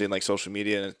 especially in like social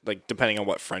media, and like depending on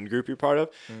what friend group you're part of.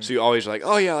 So you always like,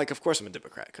 oh yeah, like of course I'm a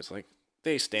Democrat because like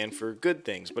they stand for good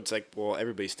things. But it's like, well,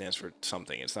 everybody stands for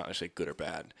something. It's not actually good or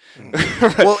bad. Well,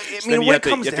 I So then mean, you what have it to-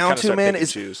 comes you have to down kinda to, start man, pick and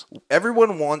is choose.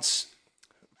 everyone wants,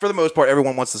 for the most part,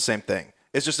 everyone wants the same thing.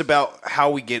 It's just about how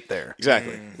we get there.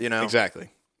 Exactly. You know? Exactly.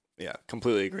 Yeah,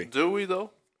 completely agree. Do we though?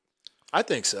 I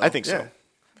think so. I think so. Yeah.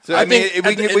 So I I mean, think we at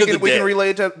the can end we of can the we can day-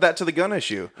 relate that to the gun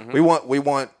issue. We want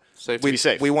Safety. we, be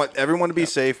safe. We want everyone to be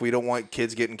safe. We don't want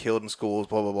kids getting killed in schools.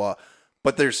 Blah blah blah.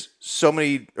 But there's so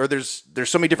many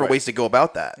different ways to go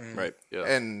about that. Right. Yeah.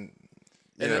 And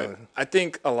you And know, I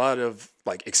think a lot of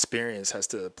like experience has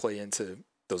to play into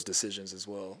those decisions as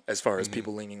well, as far as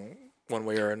people leaning one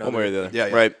way or another. One way or the other. Yeah,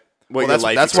 yeah. Right. What Well, your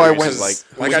life that's why experience when- is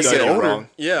like who's I done said, it older- wrong.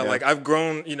 Yeah, like I've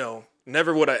grown.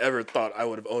 Never would I ever thought I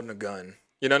would have owned a gun.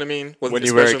 You know what I mean? When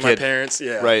you were a Especially with my kid. parents.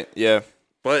 Yeah. Right. Yeah.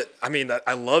 But I mean,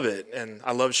 I love it, and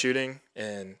I love shooting,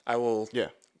 and I will. Yeah.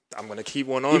 I'm gonna keep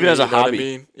one on. Even me, as a you know what hobby. I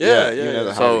mean? Yeah, Yeah, even yeah. as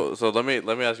a yeah. So let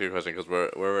me ask you a question because we're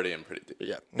already in pretty deep.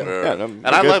 Yeah. We're- Yeah, no, and we're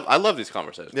I good. love these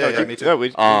conversations. yeah, me too. Yeah,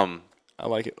 we, Um, I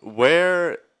like it.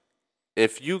 where,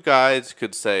 if you guys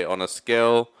could say on a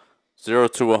scale 0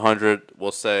 to 100,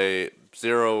 we'll say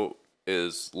 0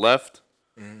 is left,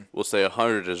 we'll say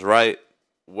 100 is right.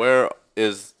 Where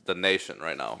is the nation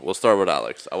right now? We'll start with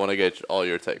Alex. I want to get all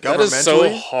your takes. That is so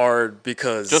Governmentally? hard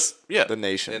because Just The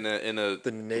nation. in a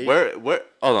The na- where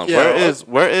hold on. Yeah,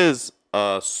 where is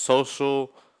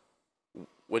social,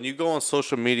 when you go on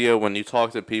social media, when you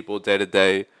talk to people day to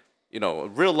day,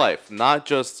 real life, not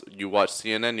just you watch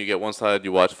CNN, you get one side,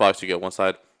 you watch Fox, you get one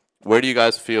side. Where do you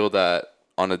guys feel that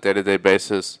on a day to day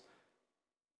basis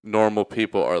normal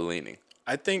people are leaning?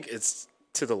 I think it's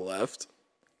to the left,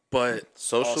 but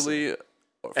Socially, or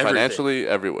Everything. financially,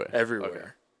 everywhere.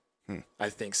 everywhere. I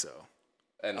think so.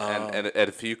 And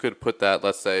if you could put that,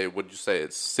 let's say, would you say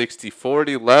it's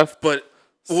 60-40 left? But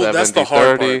that's the 70-30,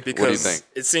 hard what do you part because think?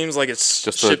 it seems like it's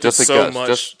Just shifted a so guess.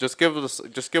 much. Just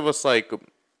give us like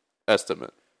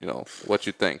estimate. What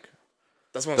you think.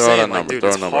 That's what I'm throw out a saying. Like, number, dude, throw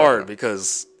a it's number out hard there.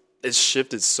 because it's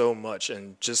shifted so much,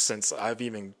 and just since I've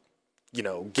even,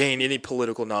 gained any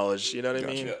political knowledge, you know what I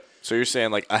mean? So you're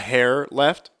saying like a hair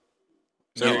left?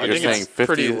 No, So I You're think saying it's 50,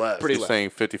 pretty left. Pretty You're left. saying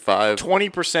 55,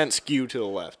 20% skew to the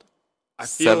left. I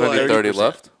feel 70, like 30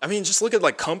 left? I mean, just look at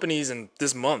like companies in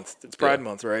this month. It's Pride Yeah.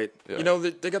 Month, right? Yeah. You know,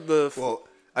 they got the Well,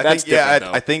 I That's think yeah,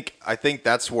 different, I think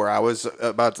that's where I was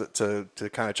about to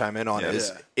kind of chime in on Yeah.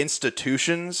 is Yeah.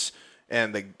 institutions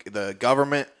and the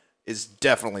government is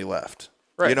definitely left.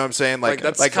 Right. You know what I'm saying? like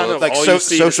that's kind of like all you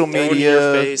see social is thrown in media.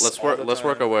 your face Let's all work. the Let's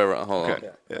work time. our way around. Hold on. Okay.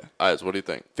 Yeah. Eyes, what do you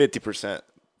think? 50%.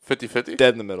 50-50?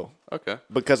 Dead in the middle. Okay.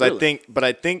 Because I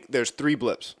think there's 3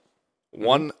 blips. Mm-hmm.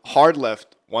 One hard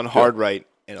left, one hard right,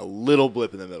 and a little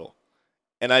blip in the middle.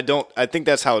 And I think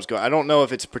that's how it's going. I don't know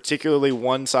if it's particularly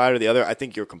one side or the other. I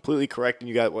think you're completely correct, and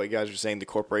you got what you guys are saying the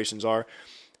corporations are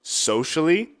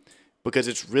socially, because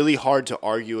it's really hard to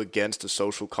argue against a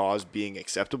social cause being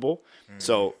acceptable.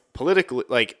 So politically,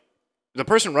 like the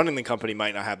person running the company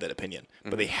might not have that opinion,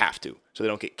 but they have to, so they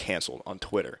don't get canceled on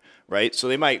Twitter, right? So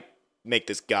they might make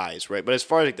this guise, right? But as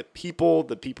far as like the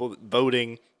people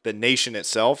voting, the nation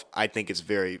itself, I think it's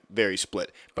very, very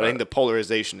split. But I think the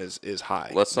polarization is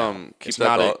high. Let's now. keep it's that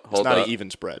not thought. it's Hold not that. an even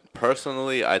spread.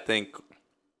 Personally, I think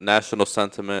national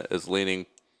sentiment is leaning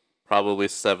probably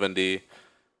 70%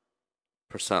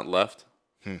 left.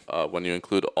 When you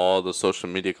include all the social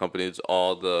media companies,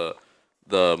 all the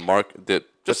market that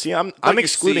But just see, I'm what you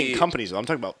excluding see- companies though. I'm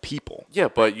talking about people. Yeah,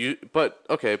 but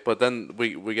then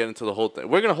we get into the whole thing.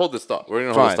 We're gonna hold this thought. We're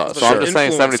gonna Fine. hold this thought. So Sure. I'm just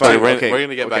saying Influence. 70-30. Fine. Okay. We're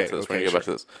gonna get back Okay. to this. We're Okay. gonna get back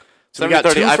Sure. to this. So we got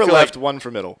 2 I for feel left, like, 1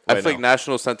 for middle. I right feel like now.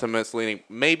 national sentiment's leaning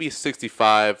maybe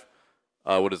 65.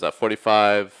 What is that?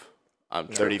 45. I'm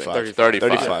 35.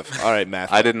 35. All right,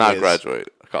 math. I did not is-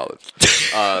 graduate college.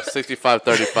 65,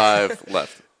 35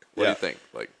 left. What do Yeah. you think?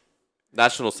 Like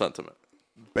national sentiment.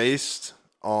 Based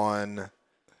on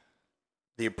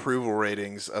the approval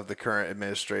ratings of the current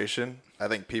administration, I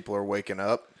think people are waking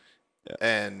up. Yeah.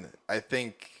 And I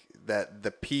think that the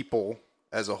people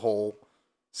as a whole,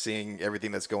 seeing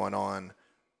everything that's going on,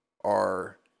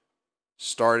 are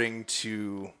starting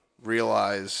to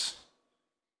realize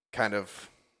kind of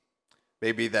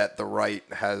maybe that the right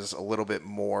has a little bit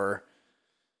more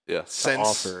Yeah. sense.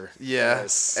 offer. Yeah.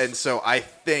 Yes. And so I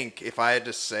think if I had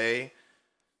to say,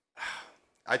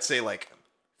 I'd say like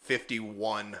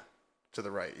 51 to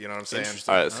the right. You know what I'm saying?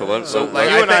 Interesting. All right. So let So, let- like,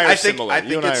 Like, you and I are I think, similar. I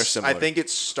think You and I are it's, similar. I think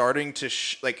it's starting to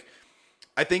like.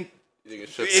 I think you think it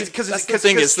should- it's because That's the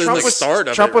thing, it's the, like, start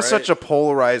of Trump it, was right? such a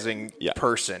polarizing Yeah.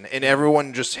 person, and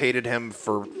everyone just hated him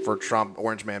for Trump,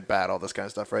 Orange Man bad, all this kind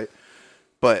of stuff, right?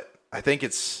 But I think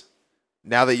it's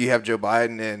now that you have Joe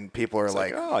Biden and people are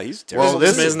like, oh, he's terrible. well,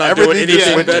 This this man's is not doing everything just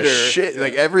anything went better. to shit.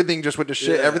 Like everything just went to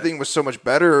shit. Yeah. Everything was so much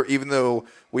better, even though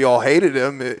we all hated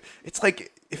him. It's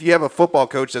like if you have a football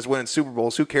coach that's winning Super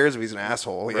Bowls, who cares if he's an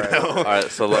asshole? You know? All right.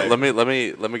 So let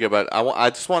me get back. I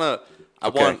just want to.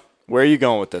 Okay. Where are you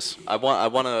going with this? I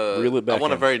want Reel it to. back I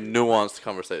want a in. very nuanced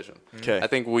conversation. Okay. I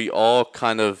think we all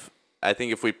kind of. I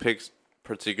think if we pick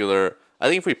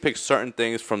certain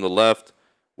things from the left,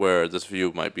 where this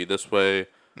view might be this way,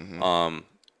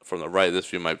 from the right, this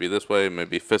view might be this way,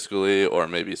 maybe fiscally or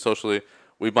maybe socially.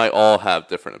 We might all have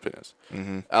different opinions.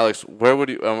 Alex, where would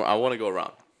you? I want to go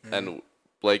around, and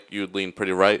Blake, you lean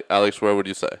pretty right. Alex, where would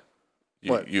you say?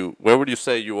 What? Where would you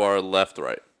say you are left,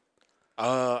 right?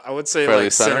 I would say Fairly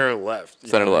like center? center left. you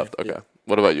Center know? left. Okay.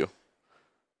 What about you?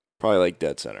 Probably like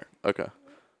dead center. Okay.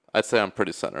 I'd say I'm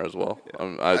pretty center as well.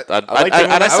 like the I'd one- say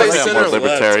I would I'm say more center left,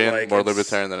 libertarian, like, more it's-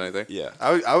 libertarian than anything. Yeah.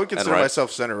 I would consider right.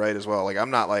 myself center right as well. Like I'm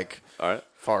not like All right.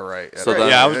 far right. So then-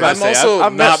 Yeah, I was about to I'm say, also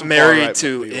I've met not some far married right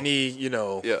to people. any,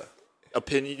 Yeah.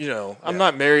 opinion. I'm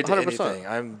not married to 100%. anything.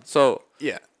 I'm So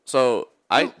Yeah.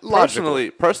 I Logical.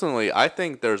 personally, I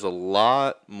think there's a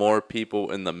lot more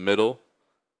people in the middle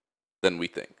than we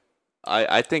think.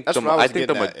 I think That's what I was I think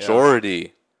the getting at, yeah.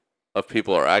 majority of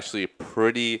people are actually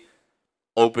pretty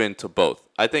open to both.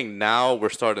 I think now we're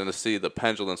starting to see the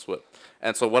pendulum swing.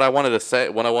 And so what I wanted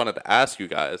to ask you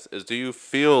guys is, do you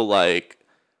feel like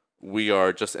we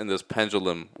are just in this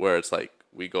pendulum where it's like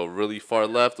we go really far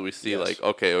left, we see Yes. like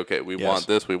okay, we Yes. want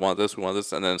this, we want this, we want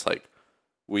this, and then it's like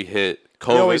we hit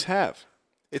We always COVID. have.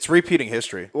 It's repeating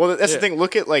history. Well, that's Yeah. the thing.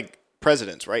 Look at like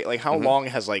presidents, right? Like how long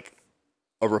has like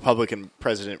a Republican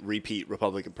president repeat?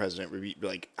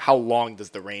 Like how long does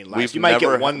the reign last? You might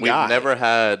get one guy. We've never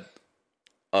had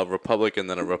a Republican,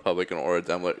 then a Republican, or a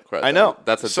Democrat. I know.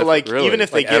 That's a so different- like really? even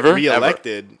if they Like get ever?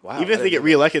 reelected, Wow, even if I they didn't get know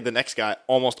reelected, the next guy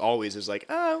almost always is like,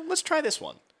 let's try this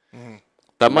one.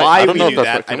 that might. why I don't we know do if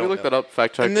that's. that, I Can we don't look know. that up?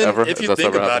 Fact check And then ever. if you that's think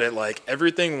ever about happened. it, like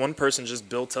everything one person just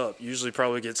built up usually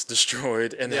probably gets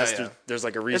destroyed and Yeah, has yeah. to. There's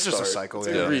like a It's restart. just a cycle,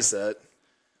 It's yeah. a reset.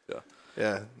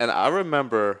 Yeah. And I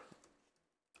remember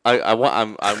I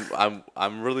want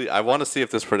I'm really I want to see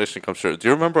if this prediction comes true. Do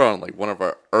you remember on like one of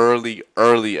our early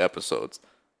episodes,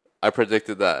 I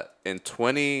predicted that in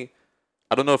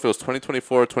I don't know if it was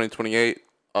 2024 or 2028,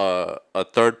 a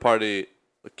third party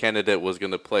candidate was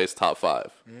going to place top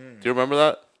 5. Do you remember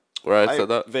that? Where I said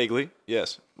that? Vaguely,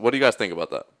 yes. What do you guys think about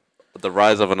that? The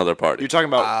rise of another party. You're talking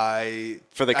about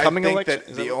for the coming think election?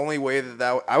 that the only way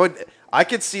that I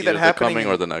could see Either that happening the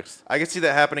coming or the next. I could see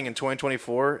that happening in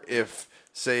 2024 if,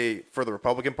 say, for the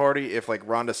Republican Party, if like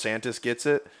Ron DeSantis gets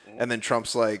it, and then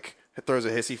Trump's like throws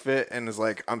a hissy fit and is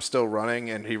like, I'm still running,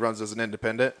 and he runs as an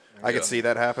independent. I could see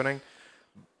that happening,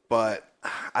 but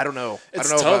I don't know. It's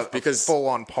I don't know tough about because a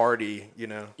full-on party. You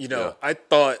know, I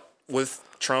thought with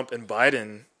Trump and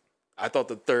Biden, I thought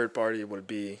the third party would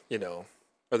be,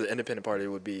 or the independent party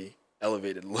would be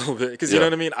elevated a little bit because you know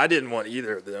what I mean. I didn't want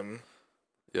either of them.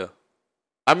 Yeah.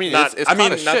 I mean, Not- it's I kind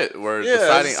mean, of not- shit. We're yeah,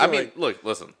 deciding. it's I mean, like- look,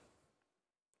 listen.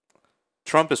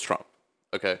 Trump is Trump.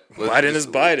 Okay. Biden is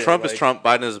Biden, Trump is like- Trump.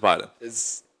 Biden is Biden.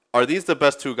 It's Are these the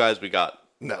best two guys we got?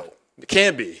 no. it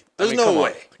can't be. There's mean, no come on.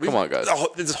 way. Come on, guys.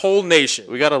 This whole nation.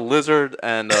 We got a lizard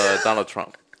and Donald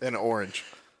Trump. And orange.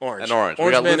 Orange. And orange. We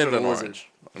Orange got man lizard and and a lizard. orange.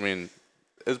 I mean,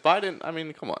 is Biden? I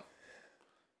mean, come on.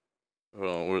 Hold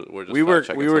on, we're just we were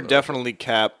fact-checking something. definitely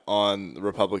capped on the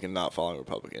Republican not following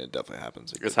Republican. It definitely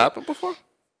happens. It's happened before.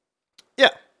 Yeah.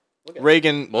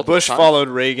 Reagan, Multiple Bush times? followed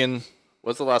Reagan.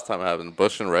 What's the last time it happened?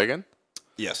 Bush and Reagan.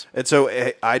 Yes. And so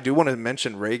I do want to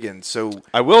mention Reagan. So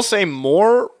I will say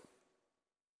more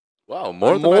Wow,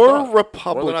 more than I thought.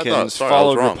 Republicans Sorry, I was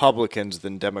followed wrong. Republicans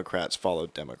than Democrats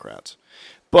followed Democrats.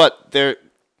 But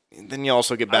then you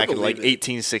also get back into like believe it.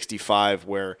 1865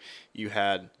 where you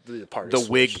had The party the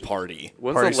switch. Whig Party.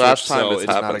 When's Party the last switch, time so it's it's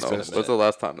not happened? Though? existent. When's the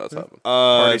last time that's happened?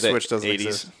 Party The switch doesn't 80s.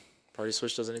 exist. Party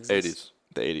switch doesn't exist. 80s.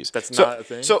 The 80s. That's So- not a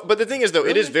thing? So, but the thing is, though,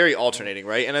 it is very alternating,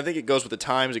 right? And I think it goes with the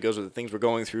times. It goes with the things we're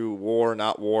going through: war,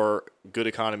 not war, good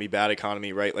economy, bad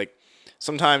economy, right? Like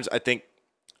sometimes I think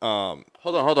Hold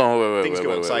on, wait, things wait, go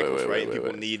wait, in wait, cycles, wait, right? wait, And people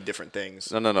wait. need different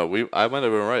things. No. I might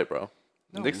have been right, bro.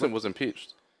 No, Nixon was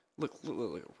impeached. Look,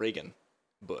 Reagan,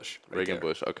 Bush, right Reagan, there.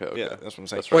 Bush. Okay. Yeah, that's what I'm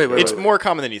saying. That's right. Wait, It's more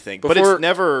common than you think, but Before- it's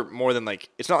never more than like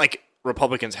it's not like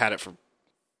Republicans had it for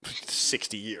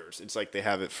 60 years. It's like they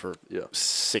have it for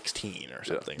 16 or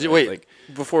something. right? Wait, like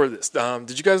before this,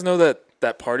 did you guys know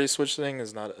that party switch thing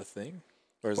is not a thing?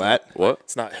 Or is what? What?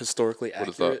 It's not historically What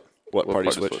is accurate. that? What party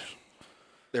switch?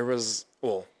 There was,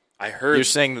 I heard. You're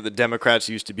saying that the Democrats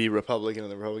used to be Republican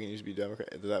and the Republicans used to be Democrat.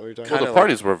 Is that what you're talking Well, about? the Kinda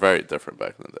parties were very different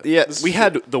back in the day. Yeah, we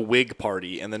had the Whig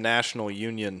Party and the National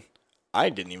Union. I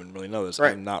didn't even really know this.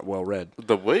 Right. I'm not well read.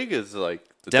 The Whig is like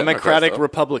the Democratic Democrats,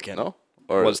 Republican though. No?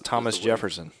 Or was is Thomas the Whig-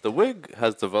 Jefferson. The Whig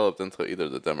has developed into either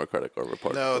the Democratic or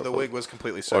Republican. No, the Whig was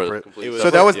completely separate. completely was- So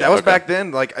that was yeah, okay. okay. back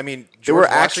then. Like I mean, There George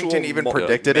were Washington actual even mo-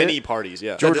 predicted many it. parties.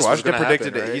 Yeah, George this was Washington gonna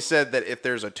predicted happen, it. He right? said that if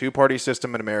there's a two-party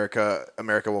system in America,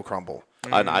 America will crumble,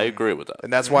 And I agree with that.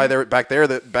 and that's why there back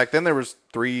then there was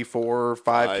 3, 4, 5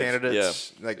 Five,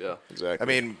 candidates. Like, Yeah. exactly. I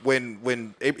mean,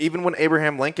 when even when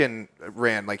Abraham Lincoln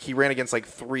ran, like he ran against like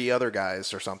 3 other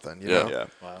guys or something. You Yeah. know? yeah.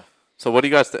 Wow. So what do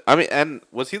you guys think? I mean, and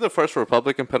was he the first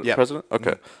Republican Yeah. president?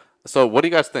 Okay. So what do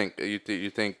you guys think? You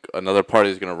think another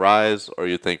party is going to rise, or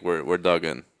you think we're dug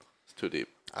in? It's too deep.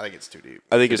 I think it's too deep.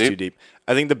 I think it's deep? too deep.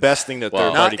 I think the best thing that Wow.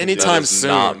 third Not party can do- anytime That does soon.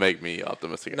 not make me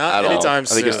optimistic Not at all. anytime I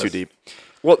think it's soon. too deep.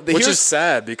 Well, Which here's- is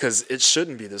sad because it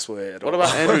shouldn't be this way at all. What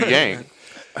about Andrew Yang?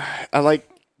 I like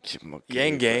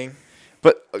Yang Gang?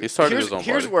 But He started here's, his own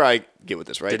here's party. where I get with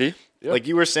this, right? Did he? Yeah. Like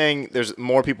you were saying, there's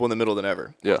more people in the middle than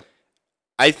ever. Yeah,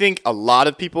 I think a lot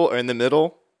of people are in the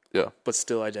middle, yeah. But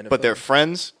still identify. but their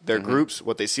friends, their Mm-hmm. groups,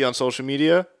 what they see on social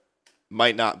media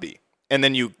might not be. And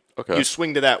then you Okay. you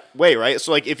swing to that way, right?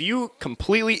 So like if you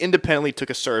completely independently took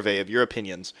a survey of your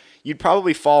opinions, you'd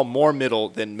probably fall more middle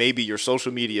than maybe your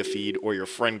social media feed or your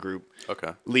friend group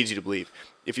Okay. leads you to believe.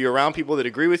 If you're around people that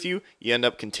agree with you, you end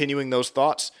up continuing those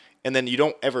thoughts, and then you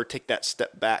don't ever take that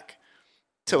step back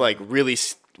to like really,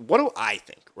 what do I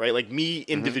think, right? Like me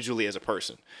individually as a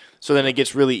person. So then it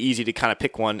gets really easy to kind of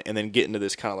pick one and then get into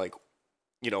this kind of like,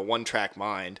 one track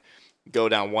mind, go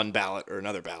down one ballot or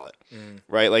another ballot,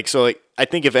 right? Like, so like, I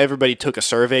think if everybody took a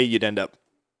survey, you'd end up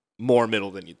more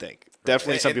middle than you think.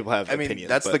 Definitely some And, people have I mean, opinions.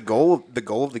 that's but the goal. The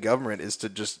goal of the government is to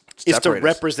just is to separate us.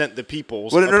 represent the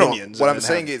people's Well, no. opinions. What and I'm then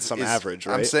saying have is some is average,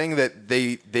 right? I'm saying that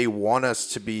they want us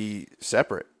to be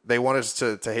separate. They want us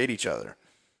to hate each other.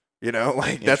 You know,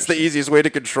 like that's the easiest way to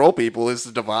control people is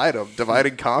to divide them, divide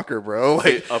and conquer, bro.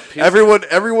 Like a piece-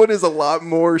 everyone is a lot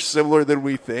more similar than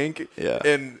we think. Yeah.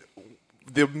 And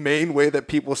the main way that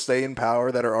people stay in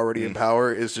power that are already in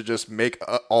power is to just make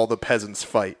all the peasants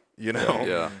fight. You know,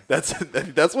 Yeah. that's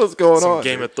what's going Some on.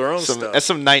 Game dude. of Thrones Some, stuff. that's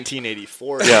some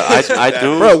 1984. Yeah, I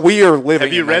do. Bro, we are living.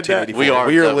 Have you in read that? 1984.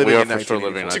 We are living in for sure 1984.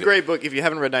 living in It's a great book. If you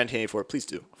haven't read 1984, please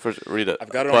do. Read it. I've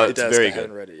got it But on my desk. very I haven't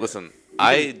good. read it yet. Listen,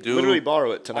 I do Literally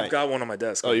borrow it tonight. I've got one on my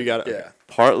desk. Oh, you got it? Yeah. Okay.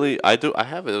 partly. I do. I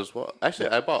have it as well. Actually,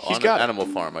 I bought He's on got it. Animal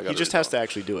Farm. I got He it just as has to well.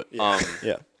 actually do it.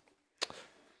 Yeah.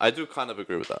 I do kind of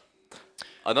agree with that.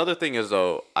 Another thing is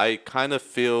though, I kind of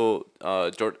feel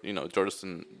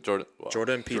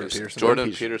Jordan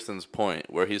Peterson's point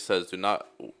where he says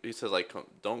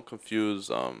don't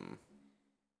confuse I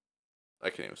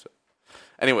can't even say.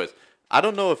 Anyways, I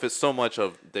don't know if it's so much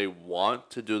of they want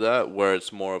to do that where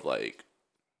it's more of like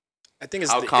I think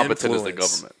it's how the competent is the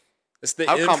influence. government. It's the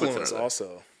How competent influence are they?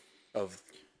 also of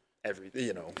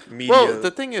everything, media. Well,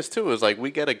 the thing is too is like we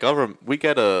get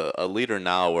a leader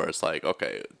now where it's like,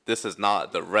 okay, this is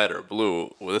not the red or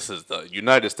blue, well, this is the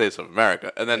United States of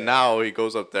America, and then now he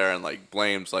goes up there and like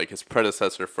blames like his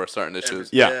predecessor for certain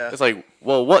issues. Yeah. It's like,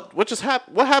 well, what just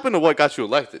happened? What happened to what got you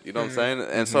elected? You know what I'm saying?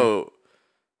 And so,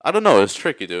 I don't know. It's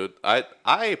tricky, dude.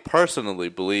 I personally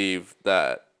believe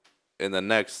that in the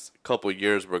next couple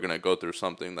years we're gonna go through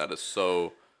something that is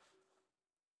so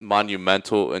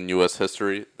monumental in U.S.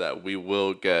 history that we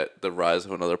will get the rise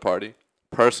of another party.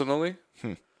 Personally,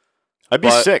 I'd be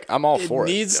But sick. I'm all it for it.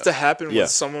 needs to happen Yeah.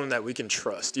 with someone that we can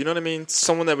trust. You know what I mean?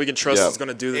 Someone that we can trust Yeah. is going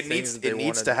to do the things that they it want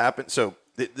needs to happen. So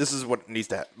this is what needs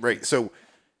to happen. Right. So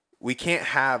we can't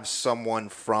have someone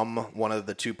from one of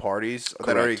the two parties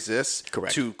that already exists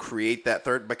Correct. to create that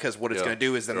third, because what it's Yeah. going to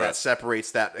do is then Right. that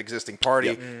separates that existing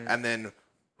party, and then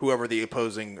whoever the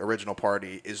opposing original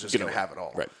party is just going to have it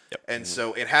all. Right. Yep. And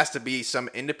so it has to be some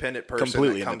independent person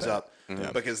Completely that comes up,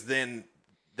 because then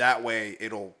that way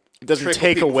it doesn't trickle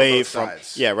take people away both from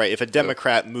sides. yeah, right. If a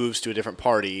Democrat moves to a different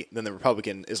party, then the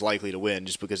Republican is likely to win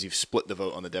just because you've split the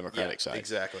vote on the Democratic side.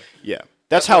 Exactly. Yeah,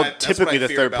 that's what how that's what typically I the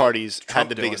fear third about parties Trump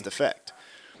had the biggest doing. effect.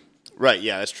 Right.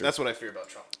 Yeah, that's true. That's what I fear about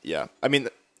Trump. Yeah, I mean,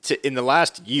 in the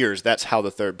last years, that's how the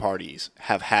third parties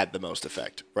have had the most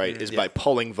effect. Right, is by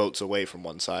pulling votes away from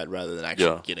one side rather than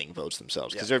actually getting votes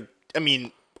themselves. Because they're, I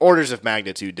mean, orders of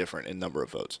magnitude different in number of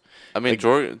votes. I mean, Like,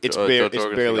 Joe it's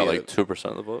Jorgensen barely got a- like 2%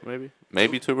 of the vote,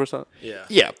 maybe 2%. Yeah.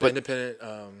 Yeah, The but independent.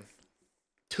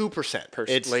 2%.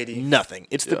 Person- It's lady. nothing.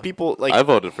 It's the Yeah. people like I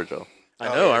voted for Joe. I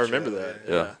know. yeah, I sure, remember yeah, that.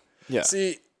 yeah. yeah.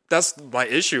 See, that's my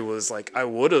issue. Was like I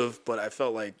would have, but I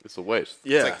felt like It's a waste.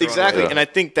 yeah. Exactly, Yeah. and I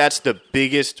think that's the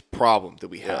biggest problem that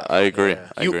we have. I agree. Yeah.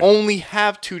 I You agree. only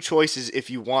have two choices if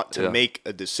you want to Yeah. make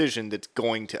a decision that's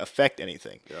going to affect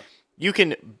anything. You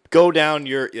can go down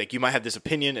you might have this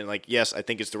opinion and like, yes, I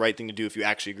think it's the right thing to do if you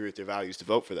actually agree with their values to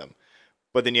vote for them.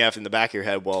 But then you have in the back of your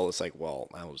head, well, it's like, well,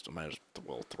 I might as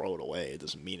well throw it away. It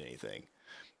doesn't mean anything.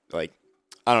 Like,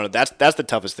 I don't know. That's the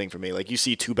toughest thing for me. Like, you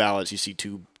see two ballots, you see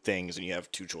two things, and you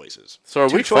have two choices. So are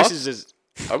two we choices is.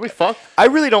 Are we fucked? I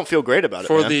really don't feel great about it,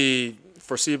 for man. the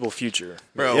foreseeable future.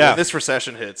 Bro, Yeah. when this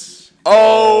recession hits,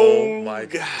 Oh my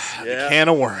god. Yeah. can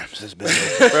of worms has been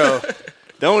bro.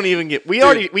 Don't even get. We prefaced. we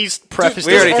already this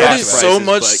There's talked already with so prices,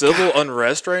 much but civil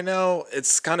unrest right now.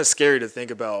 It's kind of scary to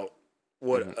think about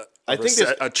what I think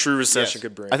this- a true recession Yes.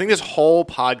 could bring. I think this whole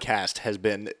podcast has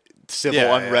been civil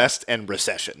Yeah, unrest and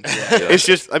recession. It's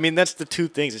just, I mean, that's the two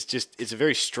things. It's a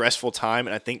very stressful time,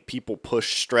 and I think people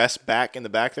push stress back in the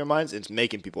back of their minds. And it's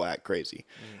making people act crazy.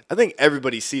 I think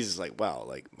everybody sees it's like, wow,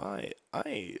 like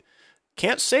I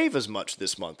can't save as much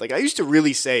this month. Like I used to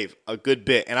really save a good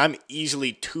bit, and I'm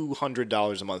easily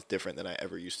 $200 a month different than I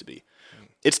ever used to be.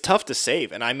 It's tough to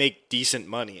save, and I make decent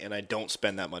money, and I don't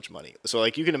spend that much money. So,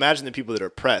 like, you can imagine the people that are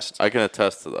pressed, I can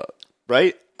attest to that.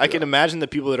 right? I can imagine the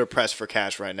people that are pressed for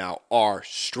cash right now are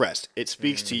stressed. It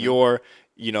speaks to your,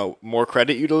 more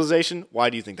credit utilization.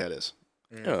 Why do you think that is?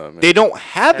 Yeah, I mean, They don't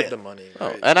have Have it. the money. oh,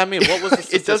 Right? and I mean, what was the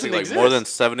statistic? doesn't Like more than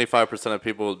exist. 75% of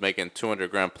people making 200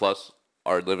 grand plus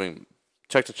are living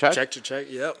check to check. Check to check.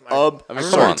 Yep. I I mean, remember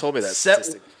come you on. told me that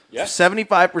statistic.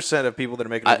 75% of people that are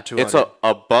making over 200. It's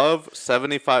above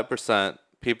 75%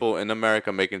 people in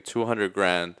America making 200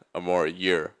 grand or more a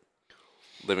year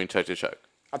living check to check.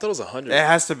 I thought it was 100. It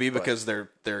has to be because their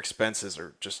expenses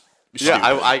are just Yeah,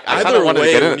 I kind Either of wanted to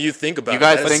way, get in. when you think about you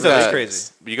guys it, think that's that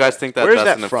crazy. You guys think that Where's that's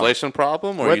that an from? inflation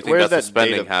problem, or Where- you think where's that's a that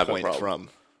spending data habit point problem? from?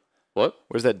 What?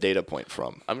 Where's that data point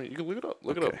from? I mean, you can look it up.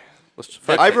 Look it up. Let's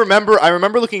I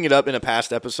remember looking it up in a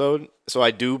past episode, so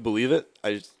I do believe it.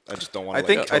 I just don't want I to.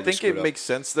 think it makes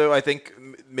sense though. I think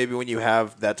maybe when you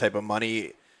have that type of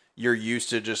money, you're used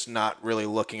to just not really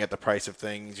looking at the price of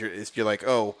things. You're like,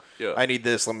 oh, Yeah. I need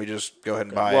this. Let me just go ahead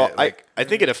and buy Well, it. Like, I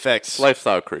think it affects.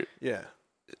 lifestyle creep. yeah,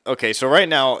 Okay, so right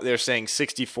now they're saying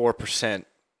 64%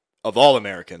 of all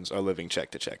Americans are living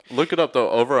check to check. Look it up though.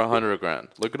 Over 100 grand.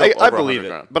 Look it up. I over believe 100 it,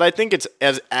 grand. but I think it's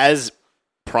as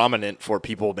prominent for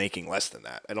people making less than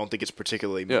that. I don't think it's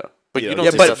particularly. Yeah, but you know, don't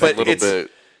Yeah, think but- that's but a little it's-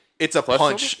 bit. It's a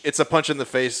punch. It's a punch in the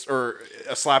face or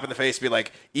a slap in the face. Be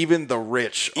like, even the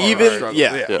rich, are Even struggling.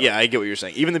 yeah, I get what you're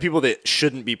saying. Even the people that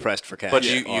shouldn't be pressed for cash. But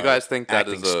you are guys think that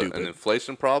acting is stupid. an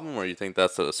inflation problem, or you think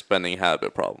that's a spending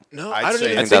habit problem? No, I'd I don't say-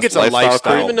 even I I think that's it's a lifestyle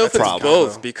lifestyle I don't even know if it's problem.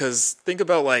 both, because think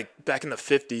about like back in the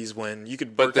 50s when you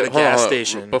could work at a hold on, gas hold on.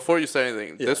 station. Before you say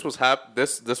anything, this was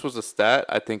this was a stat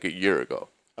I think a year ago.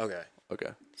 Okay. Okay,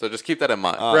 so just keep that in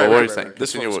mind. Right, But what right, are you right, saying? right.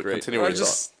 This Continue one's with- great. Continue Or with your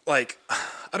just like,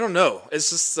 I don't know. It's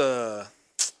just I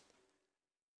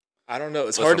don't know.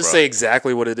 It's Listen, hard to bro. say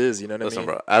exactly what it is. You know what Listen, I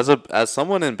mean? bro. As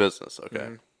someone in business, okay,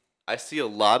 Mhm. I see a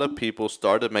lot of people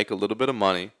start to make a little bit of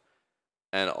money,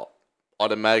 and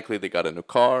automatically they got a new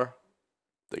car,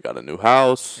 they got a new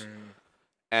house,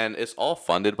 and it's all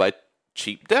funded by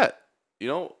cheap debt. You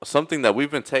know, something that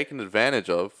we've been taking advantage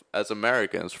of as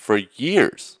Americans for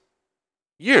years,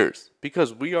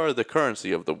 because we are the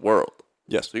currency of the world.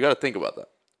 Yes. So you got to think about that.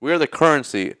 We are the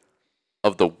currency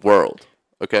of the world.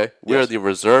 Okay, we are Yes. the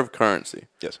reserve currency.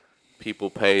 Yes. People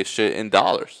pay shit in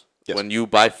dollars Yes. when you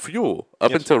buy fuel.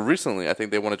 Up Yes. until recently, I think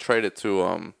they want to trade it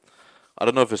to I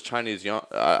don't know if it's Chinese yuan.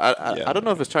 I don't know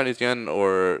if it's Chinese yen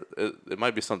or it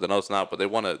might be something else now. But they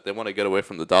want to get away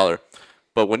from the dollar.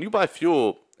 But when you buy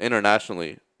fuel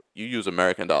internationally, you use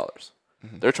American dollars.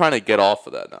 They're trying to get off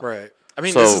of that now. Right. I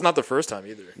mean, So- this is not the first time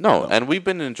either. No, and we've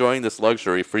been enjoying this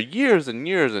luxury for years and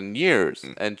years and years,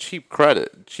 and cheap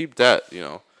credit, cheap debt. You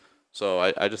know, so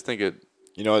I just think it.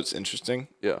 You know what's interesting?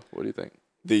 Yeah. What do you think?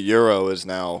 The euro is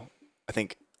now, I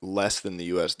think, less than the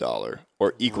U.S. dollar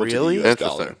or equal Really? to the U.S.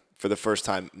 Interesting. dollar for the first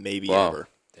time maybe Wow. ever.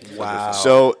 Wow.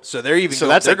 So they're even. so So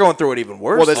that's they're like- going through it even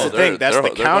worse. well, that's Oh, the thing. That's they're the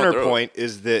going through it. counterpoint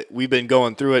is that we've been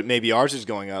going through it. Maybe ours is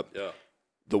going up. Yeah.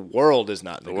 The world is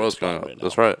not in The the world's good spot going up. right now.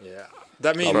 That's right. Yeah.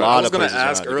 That means A I lot was of going to places are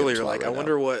ask not in a good earlier, spot like, right I now.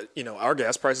 wonder what, our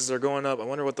gas prices are going up. I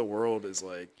wonder what the world is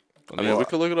like. I mean, we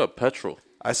could look it up. Petrol.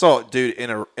 I saw, dude, in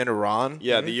Iran.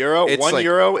 Yeah, the euro, It's one like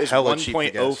euro is hella cheap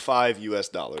to 1.05 U.S.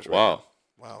 dollars. Right Wow.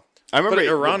 Wow. I remember But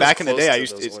Iran back is in the close day, I to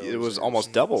used those oil it was reserves.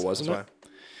 almost double, wasn't That's it?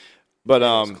 But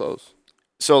It's close.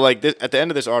 so like at the end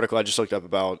of this article, I just looked up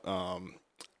about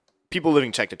people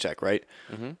living check to check, right?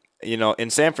 Mm-hmm. You know, in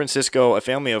San Francisco, a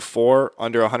family of 4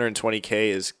 under 120K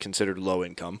is considered low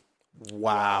income.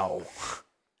 Wow.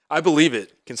 I believe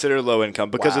it. Considered low income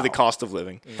because of the Wow. cost of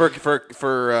living.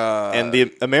 For And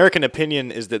the American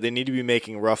opinion is that they need to be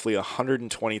making roughly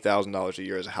 $120,000 a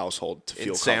year as a household to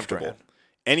feel San comfortable Fran.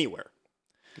 anywhere.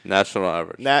 National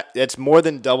average. That's more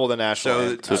than double the national so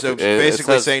average. so it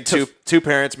basically says saying two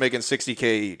parents making $60K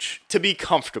each. To be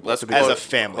comfortable as quote a it.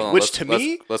 family, Hold on, which let's- to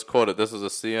me, let's quote it. This is a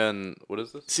CN. What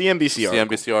is this? CNBC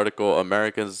article. CNBC article.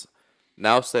 Americans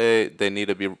now say they need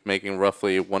to be making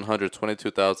roughly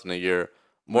 $122,000 a year,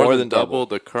 more than double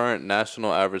the current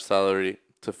national average salary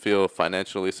to feel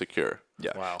financially secure.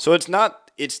 Yeah. Wow. So it's not.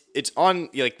 It's on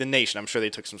like the Nation. I'm sure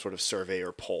they took some sort of survey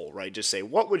or poll, right? Just say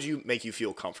what would you make you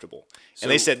feel comfortable,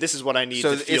 and they said this is what I need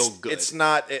So to feel it's, good. it's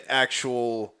not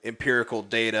actual empirical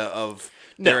data of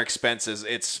their expenses.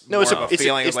 It's No, more it's of a it's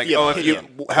feeling it's of like, the oh, if you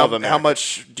opinion how of how Americans.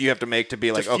 much do you have to make to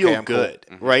be like, to okay, feel I'm good,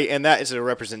 cool. right? And that is a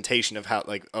representation of how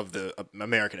like of the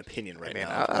American opinion right Man,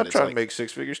 now. of I'm what it's trying like. to make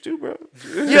 6 figures too, bro.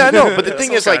 Yeah, no, but the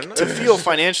thing is, That's like, okay. to feel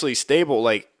financially stable,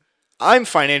 like, I'm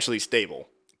financially stable,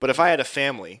 but if I had a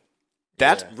family,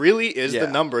 that really is Yeah.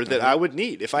 the number that I would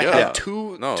need. If I Yeah. had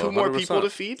two more 100%. people to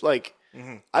feed, like,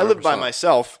 I live by 100%.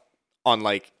 myself on,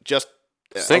 like, just,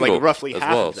 Single like, roughly as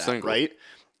half well, of that, single. right?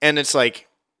 And it's like,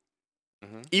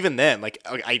 even then, like,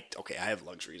 I have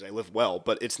luxuries, I live well,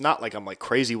 but it's not like I'm, like,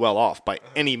 crazy well off by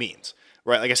any means,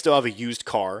 right? Like, I still have a used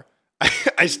car.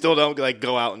 I still don't like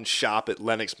go out and shop at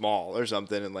Lenox Mall or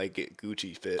something and like get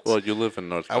Gucci fits. Well, you live in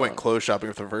North I Carolina. went clothes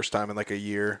shopping for the first time in like a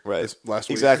year. Last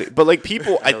week. Exactly. But like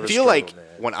people, I never feel like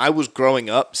struggled, man. when I was growing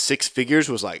up, 6 figures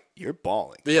was like you're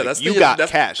balling. Yeah, Like, that's you the, got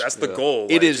that's, cash. That's the goal.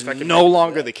 It like, is if I can no make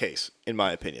longer that. the case, in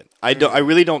my opinion. I don't. I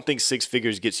really don't think 6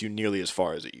 figures gets you nearly as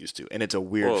far as it used to, and it's a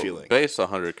weird Well, feeling. base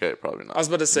 100K, probably not. I was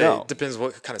about to say, No. depends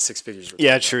what kind of 6 figures.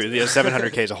 Yeah, true. Yeah,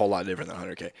 700K is a whole lot different than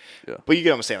 100K. Yeah. But you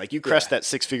get what I'm saying. Like you crest that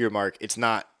 6-figure mark, it's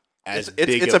not as It's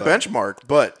big. it's a of benchmark,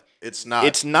 but it's not.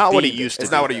 It's not what the it used to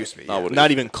It's be. not what it used to be. Not yeah. what it Not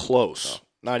used even close.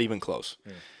 Not even close.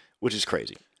 Which is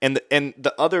crazy. And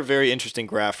the other very interesting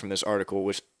graph from this article,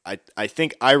 which I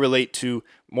think I relate to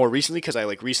more recently because I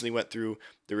like recently went through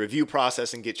the review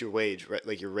process and get your wage, right,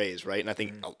 like your raise, right? And I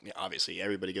think obviously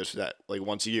everybody goes through that like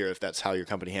once a year if that's how your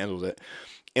company handles it.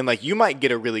 And like you might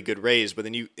get a really good raise, but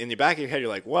then you in the back of your head you're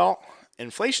like, well,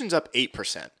 Inflation's up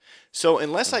 8%. So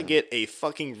unless I get a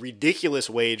fucking ridiculous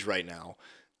wage right now,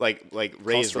 like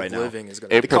raise Cost right of now, living is going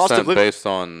to the cost of 8% living- based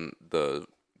on the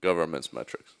government's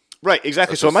metrics. right,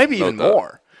 exactly. Let's So it just might be note even that.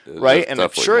 more, It's right? And I'm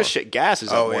definitely sure more. as shit, gas is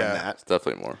up more than that. It's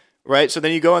definitely more. Right, so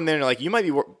then you go in there and like you might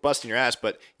be busting your ass,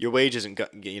 but your wage isn't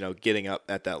getting up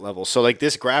at that level. So like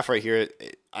this graph right here,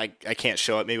 I can't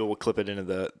show it. Maybe we'll clip it into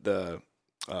the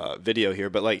video here.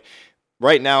 But like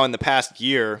right now in the past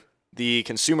year, the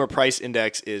consumer price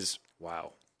index is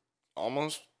wow.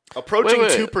 almost approaching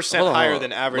Wait, 2% hold on, higher hold on.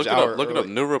 than average look hour. Look it up.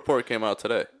 New report came out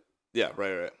today. Yeah,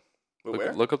 right. But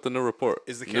where? Look up the new report.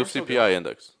 Is the new camera still CPI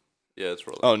index? Yeah, it's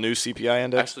rolling. Oh, new CPI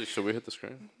index. Actually, should we hit the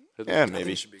screen? Hit the Yeah, screen.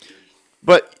 maybe.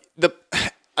 But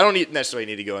I don't necessarily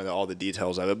need to go into all the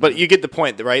details of it, but you get the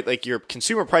point, right? Like your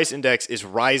consumer price index is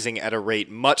rising at a rate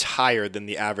much higher than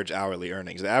the average hourly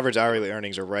earnings. The average hourly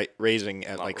earnings are raising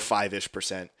at like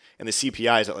 5-ish%, and the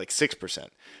CPI is at like 6%.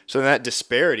 So then that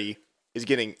disparity is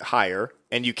getting higher,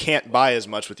 and you can't buy as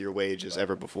much with your wage as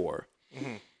ever before.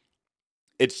 Mm-hmm.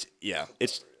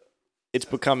 It's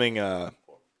becoming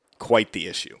quite the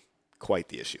issue. Quite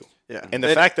the issue. Yeah, And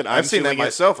the fact that I've seen that feeling it-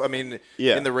 myself. I mean,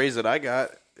 Yeah. in the raise that I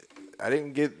got, I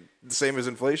didn't get the same as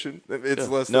inflation. It's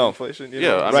less than No. inflation.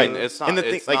 Yeah, I Right. mean, it's not. And the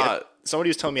thing, it's like not. somebody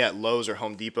was telling me at Lowe's or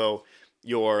Home Depot,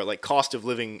 your like cost of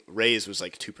living raise was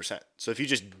like 2%. So if you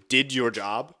just did your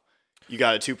job, you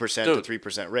got a 2% to Dude.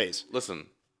 3% raise. Listen,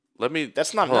 let me.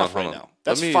 That's not hold on, enough right hold on. now.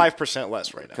 That's Let me- 5%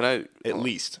 less right now. Can I at hold on.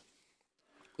 least?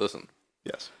 Listen?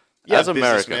 Yes. as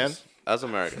businessman.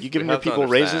 Americans, You giving we your have to people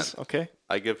understand- raises? Okay.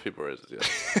 I give people raises.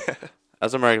 Yes.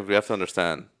 As Americans, we have to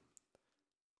understand.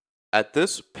 At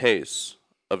this pace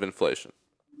of inflation,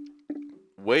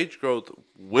 wage growth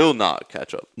will not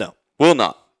catch up. No. Will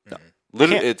not. No.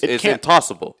 Literally, Can't. it's It can't.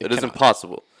 impossible. It is cannot.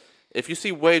 impossible. If you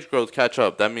see wage growth catch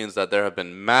up, that means that there have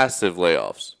been massive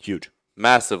layoffs. Huge.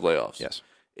 Massive layoffs. Yes.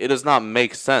 It does not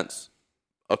make sense.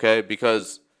 Okay?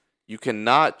 Because you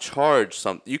cannot charge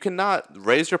you cannot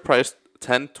raise your price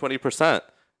 10, 20%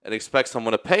 and expect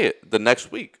someone to pay it the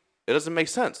next week. It doesn't make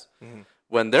sense. Mm-hmm.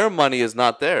 When their money is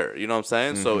not there, you know what I'm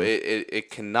saying? So it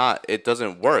cannot, it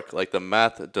doesn't work. Like the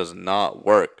math does not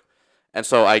work. And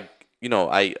so I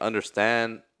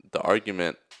understand the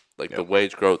argument, like the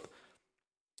wage growth,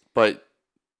 but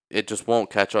it just won't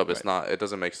catch up. It's not, it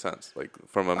doesn't make sense. Like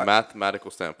from a mathematical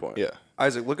standpoint. Yeah.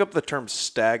 Isaac, look up the term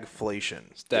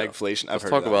stagflation. Stagflation. I've Let's heard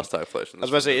talk of about that. stagflation. I was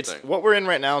about to say, it's what we're in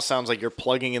right now sounds like you're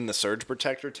plugging in the surge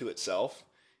protector to itself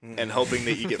and hoping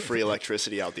that you get free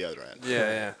electricity out the other end.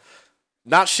 Yeah.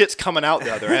 Not shit's coming out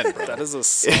the other end, bro. That is a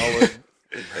solid.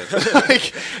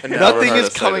 Like, nothing is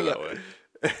coming that out. way.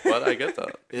 But I get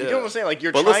that. You know what I'm saying? Like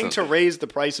you're But trying listen. to raise the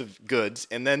price of goods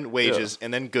and then wages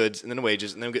and then goods and then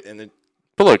wages and then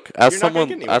But look, You're not gonna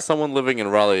get anywhere. as someone living in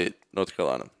Raleigh, North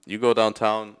Carolina, you go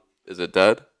downtown, is it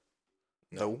dead?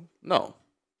 No. No.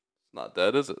 It's not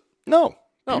dead, is it? no,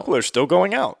 No. people are still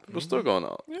going out. We're still going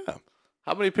out. Yeah,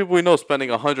 How many people we know spending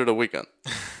 $100 a weekend?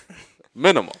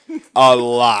 Minimum. a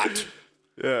lot.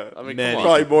 Yeah. I mean, Many. come on.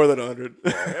 Probably more than 100.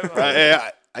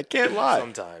 I can't lie.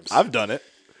 Sometimes. I've done it,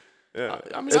 Yeah.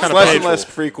 I mean, It's kinda less and painful. less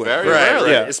frequent. very Right,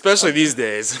 rarely. yeah. Especially these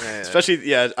days.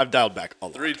 especially I've dialed back a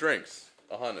lot. 3 drinks,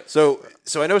 100. So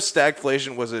I know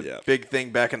stagflation was a Yeah. big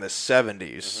thing back in the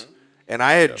 70s. And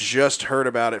I had just heard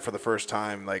about it for the first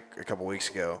time like a couple weeks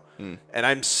ago. And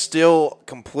I'm still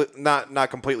not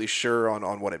completely sure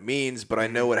on what it means, but I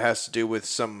know it has to do with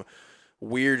some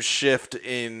weird shift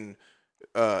in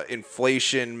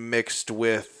inflation mixed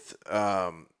with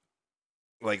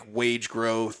like wage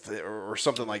growth or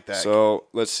something like that. So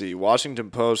let's see. Washington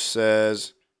Post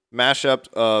says mashup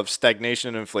of stagnation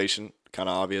and inflation, kind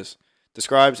of obvious.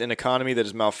 Describes an economy that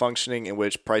is malfunctioning in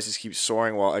which prices keep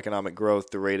soaring while economic growth,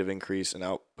 the rate of increase in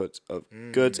output of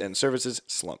goods and services,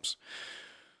 slumps.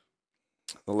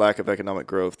 The lack of economic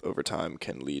growth over time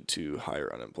can lead to higher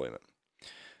unemployment.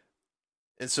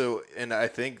 And I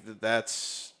think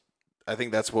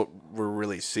that's what we're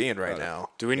really seeing right now.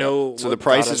 Do we know? So what the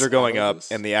prices got us are going out of up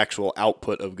this? and the actual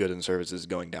output of goods and services is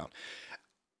going down.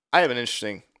 I have an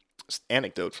interesting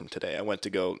anecdote from today.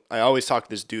 I always talk to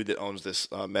this dude that owns this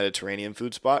Mediterranean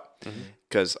food spot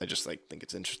because I just think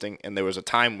it's interesting. And there was a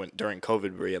time during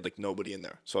COVID where he had nobody in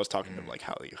there. So I was talking to him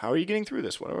how are you getting through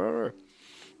this? Whatever.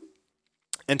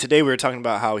 And today we were talking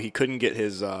about how he couldn't get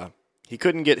his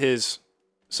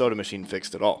soda machine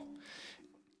fixed at all.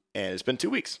 And it's been 2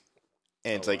 weeks.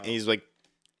 And it's and he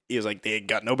was like, they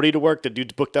got nobody to work. The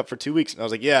dude's booked up for 2 weeks. And I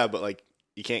was like, yeah, but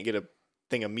you can't get a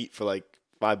thing of meat for $5.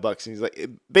 And he's like,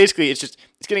 basically, it's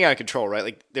getting out of control,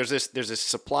 right? There's this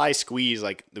supply squeeze.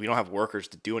 We don't have workers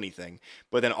to do anything.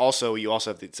 But then you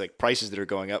also have these prices that are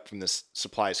going up from this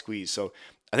supply squeeze. So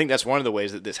I think that's one of the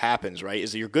ways that this happens, right?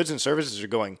 Is that your goods and services are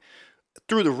going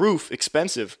through the roof,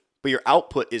 expensive, but your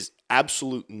output is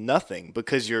absolute nothing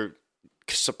because you're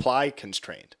supply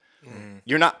constrained.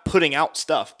 You're not putting out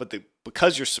stuff, but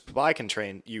because you're supply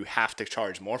constrained, you have to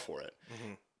charge more for it.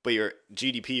 But your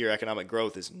GDP, your economic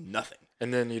growth, is nothing.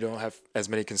 And then you don't have as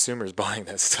many consumers buying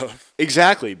that stuff.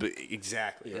 Exactly, but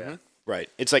exactly. Yeah. Right.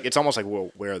 It's almost like, well,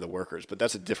 where are the workers? But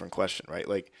that's a different question, right?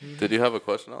 Like, Did you have a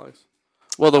question, Alex?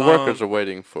 Well, the workers are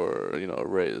waiting for a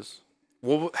raise.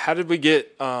 Well, how did we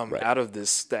get out of this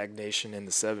stagnation in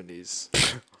the 70s?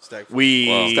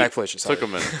 Stagflation. Sorry. Took a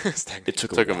minute. it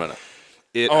took Took a minute.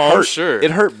 It Oh, I'm hurt. sure.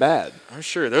 It hurt bad. I'm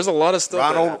sure. There's a lot of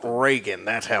stuff. Ronald Reagan.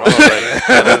 That's how.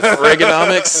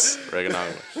 Reaganomics.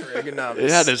 Reaganomics. It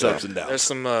had its ups and downs. There's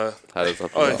some. Had its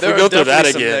up and Oh, down. if There we are go through that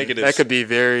definitely some again, negatives. that could be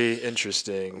very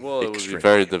interesting. Well, it would be Extremely.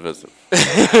 very divisive. Is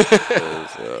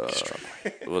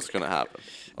what's going to happen,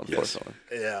 unfortunately.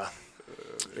 Yeah.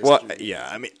 Well, yeah.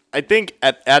 I mean, I think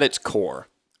at its core,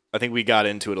 I think we got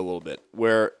into it a little bit,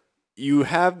 where you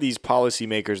have these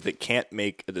policymakers that can't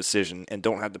make a decision and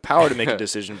don't have the power to make a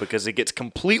decision because it gets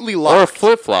completely Or a locked.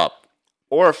 flip-flop.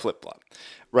 Or a flip-flop.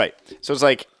 Right. So it's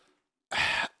like,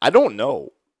 I don't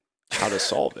know how to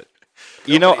solve it.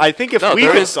 I think if we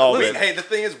there could is- solve Listen, it. hey, the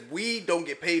thing is, we don't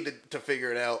get paid to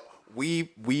figure it out. We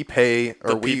pay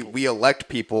or we elect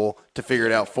people to figure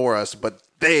it out for us, but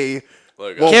they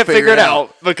Look, won't Can't figure it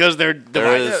out because they're there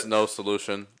divided. is no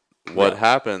solution. What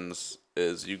happens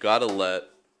is you gotta let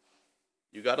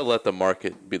the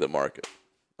market be the market.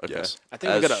 Okay. Yes. I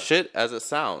think we as gotta- shit as it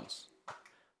sounds,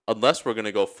 unless we're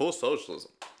gonna go full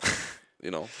socialism.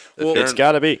 If Well, you're It's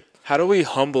got to be. How do we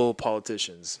humble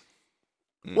politicians?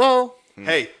 well,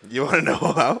 Hey, you want to know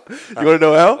how? You want to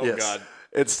know how? Yes. God.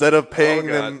 Instead of paying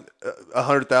Oh, them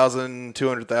 $100,000,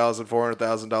 $200,000,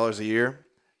 $400,000 a year,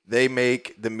 they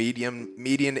make the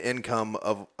median income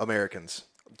of Americans.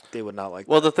 They would not like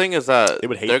well, the thing is that They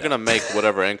would hate they're that. gonna make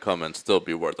whatever income and still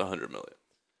be worth $100 million.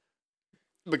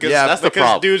 Because Yeah, that's the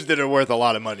problem. dudes that are worth a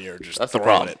lot of money are just That's the throwing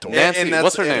problem. it towards Nancy, And that's-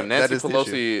 what's her and name? that Nancy is the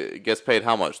Pelosi gets paid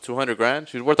how much? $200,000.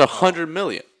 She's worth $100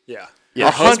 million. Yeah. Yeah,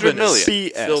 Her husband 100 is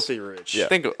million. filthy rich. Yeah.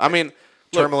 I mean,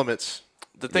 look, Term limits.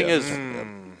 the thing is,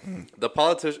 the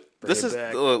politician. This it is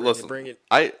back. listen. Bring it.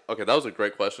 Okay, that was a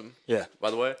great question. Yeah. By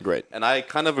the way, Great. and I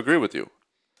kind of agree with you.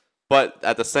 But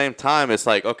at the same time, it's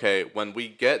like, okay, when we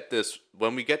get this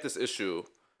issue,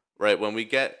 right?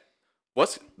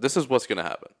 This is what's gonna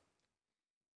happen.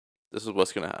 This is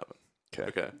what's gonna happen.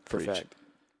 Okay. For fact.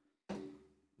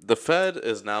 The Fed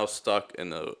is now stuck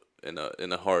in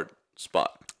a hard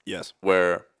spot Yes.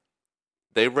 where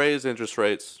they raise interest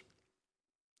rates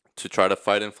to try to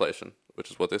fight inflation, which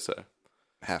is what they say.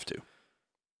 Have to.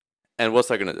 And what's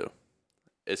that going to do?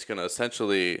 It's going to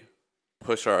essentially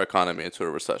push our economy into a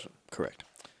recession. Correct.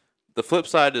 The flip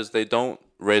side is they don't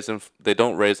raise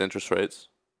interest rates,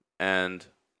 and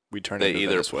We turn they into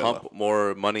either Venezuela. pump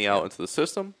more money out into the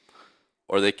system,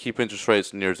 or they keep interest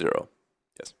rates near zero.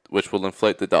 Yes. Which will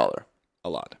inflate the dollar. a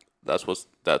lot. That's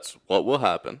what will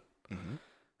happen.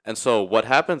 And so what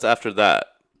happens after that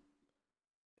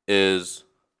is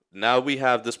now we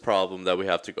have this problem that we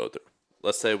have to go through.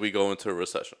 Let's say we go into a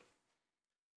recession.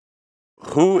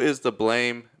 Who is the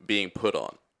blame being put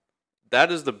on?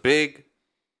 That is the big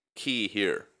key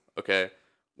here, okay?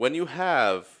 When you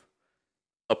have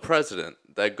a president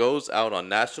that goes out on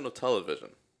national television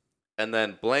and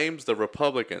then blames the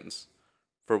Republicans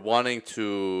for wanting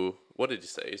to, what did he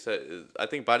say? He said, I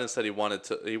think Biden said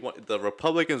the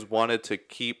Republicans wanted to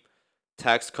keep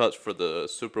tax cuts for the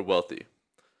super wealthy.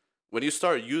 When you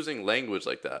start using language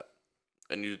like that,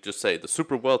 and you just say the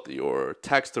super wealthy or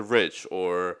tax the rich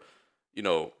or, the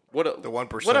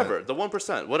 1%. whatever, the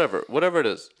 1%, whatever it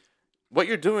is, what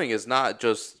you're doing is not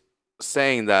just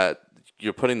saying that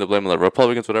you're putting the blame on the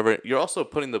Republicans, whatever. You're also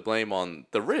putting the blame on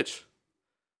the rich.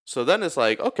 So then it's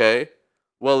like, okay,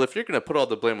 well, if you're going to put all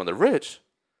the blame on the rich,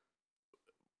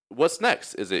 what's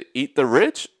next? Is it eat the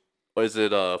rich? Or is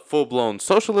it full-blown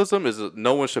socialism? Is it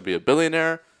no one should be a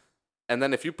billionaire? And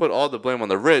then if you put all the blame on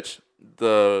the rich,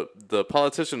 the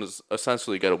politicians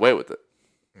essentially get away with it.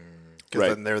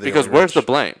 Right. Because where's the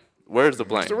blame? Where's the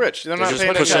blame? It's the rich. They're They're not just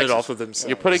paying pushing taxes. it off of themselves.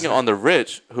 You're putting it on the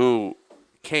rich who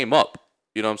came up.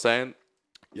 You know what I'm saying?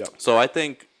 Yeah. So I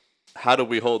think, how do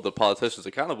we hold the politicians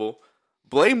accountable?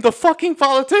 Blame the fucking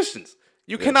politicians.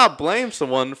 You cannot blame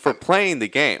someone for playing the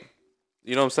game.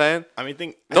 You know what I'm saying? I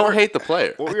mean, Don't hate the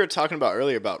player. What we were talking about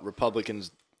earlier about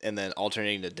Republicans and then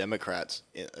alternating to Democrats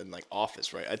in like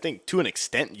office, right? I think to an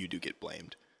extent you do get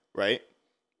blamed, right?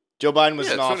 Joe Biden was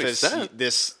Yeah, in to an office. extent.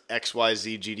 This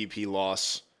XYZ GDP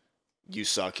loss, you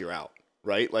suck, you're out.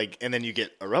 right? Like, and then you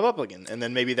get a Republican, and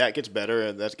then maybe that gets better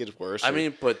and that gets worse. I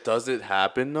mean, but does it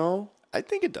happen though? I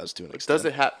think it does to an extent. Does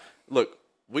it have? Look,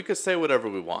 we could say whatever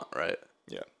we want, right?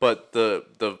 Yeah. But the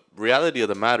reality of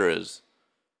the matter is,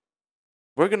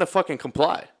 we're gonna fucking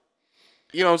comply.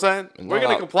 You know what I'm saying? We're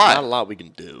gonna comply. Not a lot we can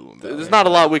do. There's not a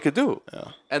lot we could do.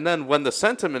 Yeah. And then when the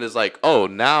sentiment is like, oh,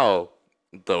 now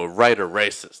the right are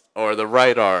racist, or the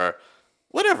right are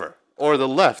whatever, or the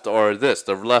left are this,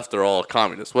 the left are all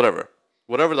communists, whatever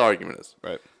the argument is.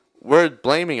 Right. We're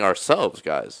blaming ourselves,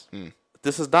 guys.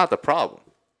 This is not the problem.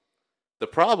 The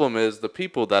problem is the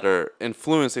people that are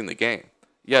influencing the game.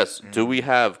 Yes, do we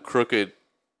have crooked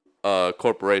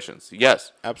corporations?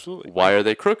 Yes. Absolutely. Why are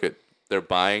they crooked? They're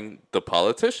buying the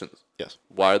politicians. Yes.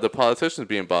 Why are the politicians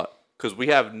being bought? Because we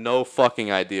have no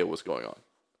fucking idea what's going on.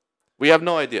 We have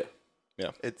no idea.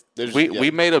 Yeah.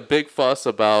 We made a big fuss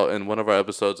about in one of our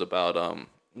episodes about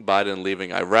Biden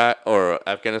leaving Iraq or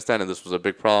Afghanistan, and this was a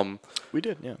big problem. We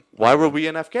did, yeah. Why were we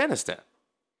in Afghanistan?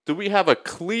 Do we have a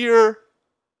clear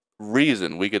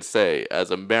reason we could say as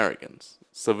Americans,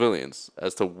 civilians,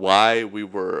 as to why we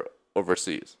were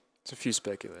overseas? It's a few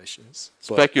speculations.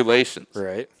 but- Speculations.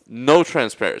 Right. No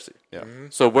transparency. Yeah.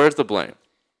 So where's the blame?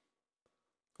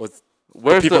 With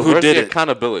Where's people the, who where's did the it.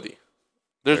 accountability?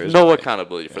 There There's is no no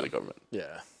accountability for the government.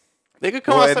 yeah. They could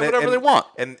come out and say whatever they want.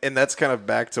 And that's kind of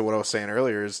back to what I was saying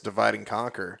earlier is divide and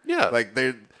conquer. Yeah. Like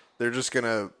they're just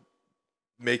gonna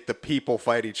make the people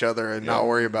fight each other and not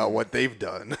worry about what they've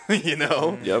done. You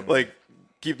know? Yep. Like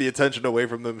keep the attention away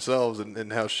from themselves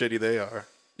and how shitty they are.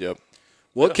 Yep.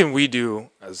 What can we do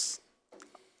as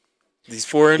these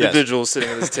four individuals sitting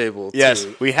at this table? Yes,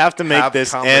 to- we have to make Have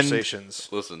this, and conversations.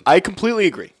 Listen, I completely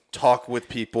agree. Talk with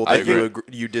people I that you agree.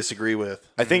 you disagree with.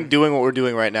 I think doing what we're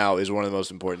doing right now is one of the most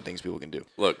important things people can do.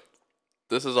 look,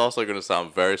 this is also going to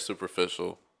sound very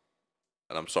superficial,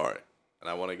 and I'm sorry. And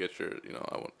I want to get your,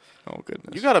 Oh,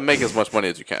 goodness. you got to make as much money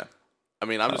as you can. I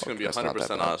mean, I'm just going to be that's not that 100%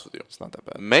 bad. honest with you. It's not that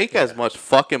bad. Make as much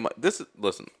fucking money.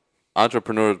 Listen,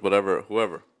 entrepreneurs, whatever,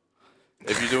 whoever.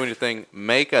 If you're doing your thing,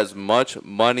 make as much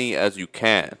money as you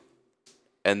can.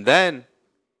 And then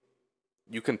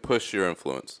you can push your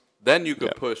influence. Then you can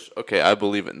push, okay, I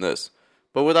believe in this.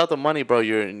 But without the money, bro,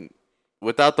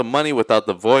 without the money, without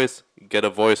the voice, get a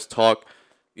voice, talk.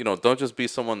 Don't just be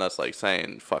someone that's like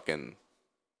saying fucking,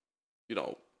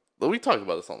 we talked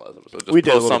about this on the last episode. Just We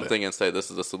did a post little something and say this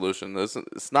is a solution.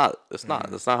 It's not. That's not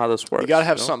how this works. You got to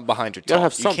have know? something behind your gotta talk.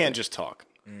 have You something. can't just talk.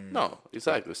 No,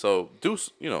 exactly. So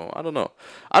I don't know.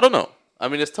 I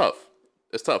mean, it's tough.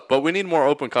 But we need more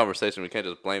open conversation. We can't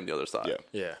just blame the other side. Yeah.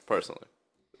 Yeah. Personally.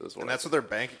 And that's what they're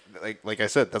banking. Like I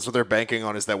said, that's what they're banking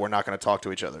on is that we're not going to talk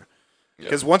to each other.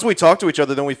 Because once we talk to each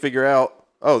other, then we figure out,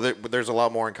 there's a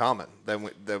lot more in common than we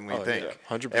think. yeah,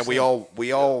 100%. And we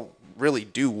all really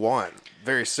do want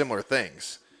very similar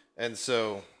things. And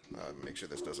so, make sure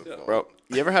this doesn't fall. Bro,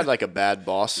 you ever had like a bad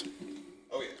boss?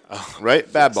 Oh, yeah.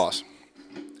 Right? Bad boss.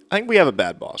 I think we have a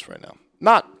bad boss right now.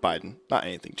 Not Biden, not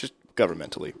anything, just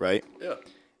governmentally, right? Yeah.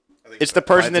 It's the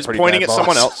person Biden's a that's pretty pointing bad at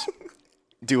someone boss. else.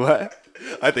 Do what?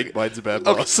 I think Biden's a bad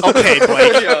boss. Okay,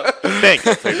 Blake.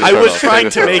 Thanks. I was trying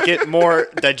to make it more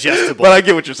digestible. But I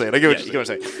get what you're saying. I get what Yeah, you're you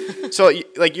saying. get what I'm saying. So,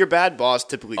 like, your bad boss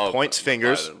typically points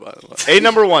fingers. Biden. A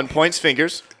number 1 points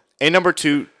fingers. A number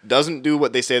 2 doesn't do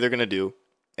what they say they're going to do.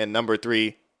 And number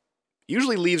 3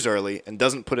 usually leaves early and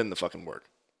doesn't put in the fucking work.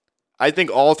 I think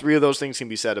all 3 of those things can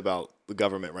be said about the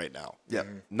government right now. Yeah.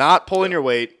 Not pulling your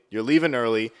weight. You're leaving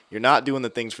early. You're not doing the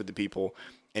things for the people.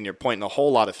 And you're pointing a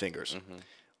whole lot of fingers.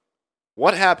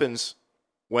 What happens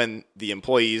when the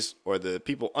employees or the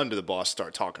people under the boss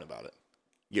start talking about it?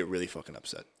 You get really fucking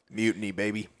upset. Mutiny,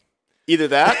 baby. Either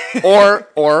that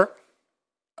or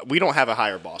we don't have a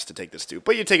higher boss to take this to.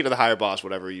 But you take it to the higher boss,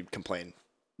 whatever, you complain,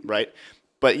 right?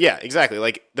 But yeah, exactly.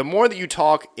 Like the more that you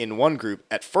talk in one group,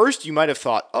 at first you might have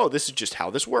thought, oh, this is just how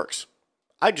this works.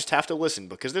 I just have to listen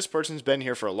because this person's been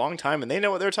here for a long time and they know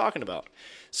what they're talking about.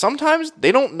 Sometimes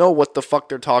they don't know what the fuck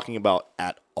they're talking about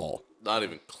at all. Not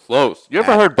even close. You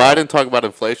ever heard Biden talk about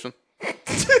inflation?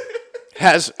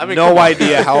 Has come no on.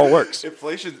 idea how it works.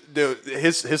 Inflation, dude,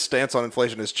 his stance on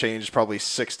inflation has changed probably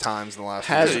 6 times in the last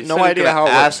Has year. He no said he's idea gonna how it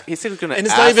ask- works. He said he's going to And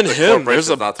it's not even him. There's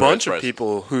a not to raise bunch of prices.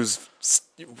 people who's.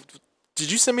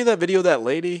 Did you send me that video of that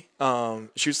lady?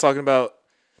 She was talking about.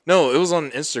 No, it was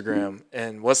on Instagram,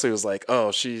 and Wesley was like, "Oh,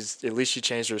 at least she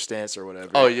changed her stance or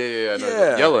whatever." Oh, yeah. No,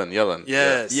 Yeah. Yellen.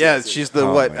 yes, Yeah, yes, she's the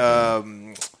Oh what? my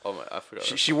God. Oh, my, I forgot.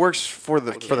 She works for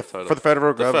the title?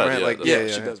 federal The Fed, government. yeah, like the yeah,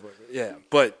 Fed. she does work. Yeah,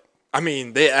 but I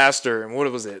mean, they asked her, and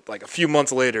what was it? Like a few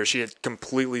months later, she had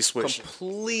completely switched.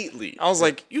 Completely. I was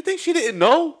like, You think she didn't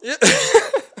know? yeah.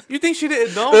 You think she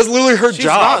didn't know? That's literally her She's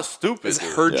job. not stupid. It's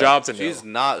dude. her job to know. She's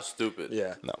not stupid.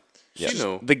 Yeah. No. She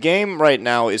knew. The game right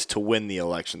now is to win the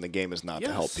election. The game is not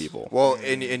to help Yes. people. Well,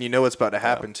 and you know what's about to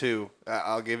happen too.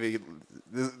 I'll give you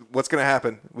what's going to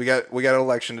happen. We got an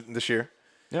election this year.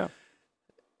 Yeah.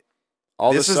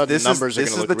 All This of a sudden, is numbers are this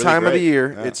going is to look the really time of the great.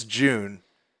 year. Yeah. It's June.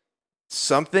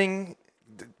 Something,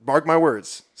 mark my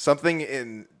words. Something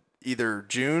in either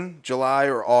June, July,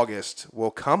 or August will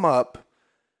come up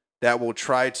that will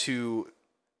try to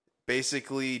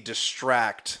basically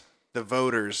distract the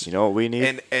voters. You know what we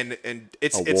need? And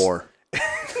it's a war.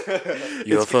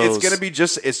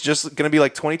 UFOs. It's just gonna be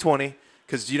like 2020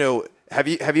 because have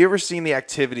you ever seen the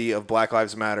activity of Black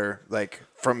Lives Matter like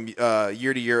from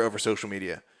year to year over social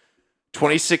media?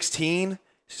 2016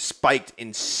 spiked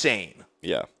insane.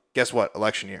 Yeah. Guess what?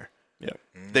 Election year. Yeah.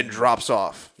 Then drops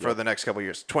off for the next couple of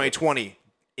years. 2020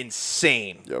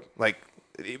 insane. Yep. Like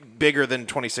bigger than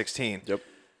 2016. Yep.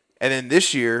 And then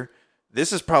this year,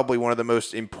 this is probably one of the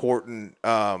most important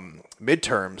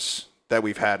midterms that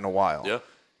we've had in a while. Yeah.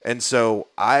 And so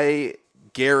I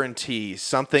guarantee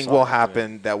something will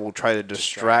happen that will try to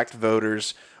distract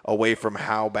voters away from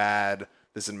how bad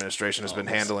this administration has been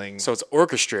handling. So it's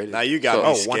orchestrated. Now you got So- me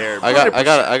oh, scared. 100%. I got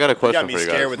a You got question me for you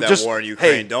scared guys. with that Just- war in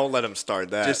Ukraine. hey, Don't let them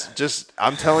start that. just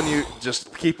I'm telling you,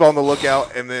 just keep on the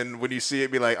lookout, and then when you see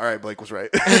it, be like, all right, Blake was right.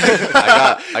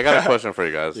 I got a question for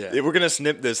you guys. Yeah. We're gonna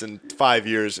snip this in 5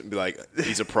 years and be like,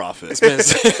 he's a prophet.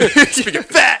 Speaking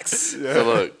facts. So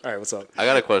look, All right, what's up? I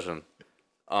got a question.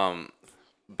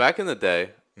 Back in the day,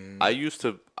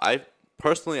 I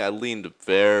personally leaned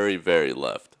very, very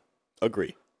left.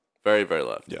 Agree. Very, very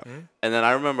left. Yeah. And then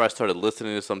I remember I started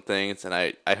listening to some things, and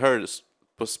I heard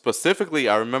specifically,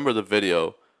 I remember the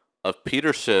video of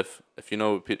Peter Schiff. If you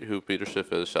know who Peter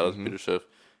Schiff is, shout out to Peter Schiff.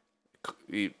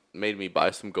 He made me buy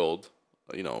some gold.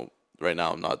 Right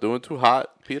now I'm not doing too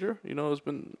hot, Peter. It's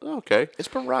been okay. It's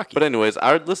been rocky. But anyways,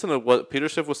 I listened to what Peter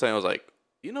Schiff was saying. I was like,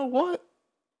 you know what?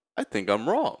 I think I'm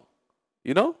wrong.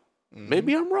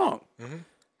 Maybe I'm wrong.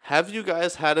 Have you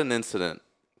guys had an incident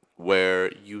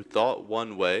where you thought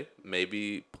one way,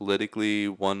 maybe politically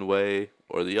one way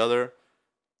or the other,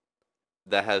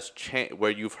 that has changed,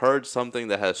 where you've heard something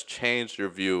that has changed your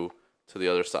view to the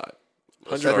other side?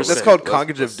 100%. That's called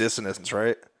cognitive dissonance,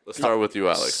 right? Let's start with you,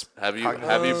 Alex. Have you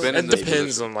been in It this depends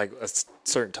position? on like a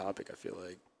certain topic. I feel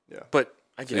like. Yeah. But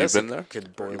I you've guess been it there?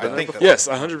 could boil I down. think that- Yes,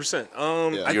 100%.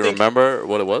 Yeah. I Do you think remember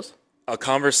what it was? a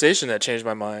conversation that changed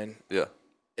my mind, Yeah.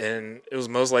 and it was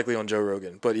most likely on Joe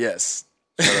Rogan. But yes,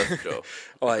 Shout out to Joe.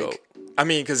 like I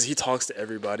mean, because he talks to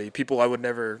everybody, people I would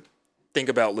never think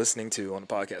about listening to on a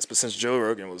podcast. But since Joe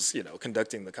Rogan was,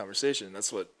 conducting the conversation,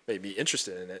 that's what made me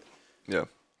interested in it. yeah.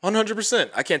 100%.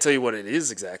 I can't tell you what it is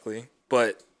exactly,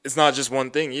 but it's not just one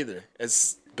thing either.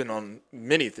 It's been on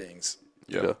many things.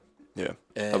 Yeah. Yeah.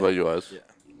 And How about you, Oz? Yeah.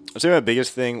 I'd say my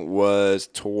biggest thing was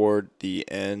toward the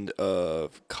end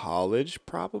of college,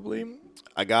 probably.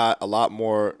 I got a lot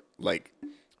more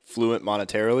fluent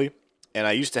monetarily, and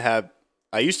I used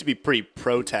to be pretty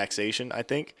pro taxation, I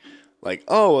think.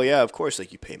 Oh, well, yeah, of course,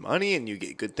 you pay money and you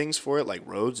get good things for it, like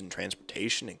roads and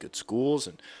transportation and good schools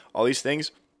and all these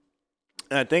things.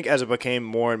 And I think as it became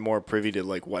more and more privy to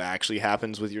what actually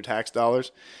happens with your tax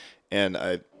dollars, and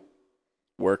I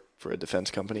work for a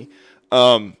defense company,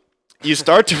 you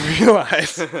start to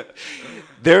realize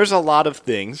there's a lot of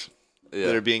things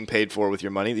that are being paid for with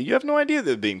your money that you have no idea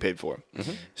they're being paid for.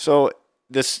 So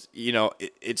this,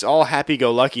 it's all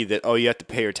happy-go-lucky that, you have to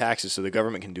pay your taxes so the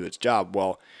government can do its job.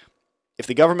 Well, if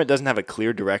the government doesn't have a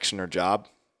clear direction or job,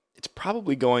 it's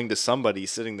probably going to somebody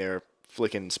sitting there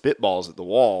flicking spitballs at the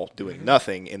wall, doing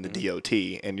nothing in the DOT,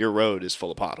 and your road is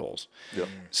full of potholes. Yep.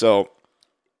 So,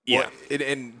 yeah. Well,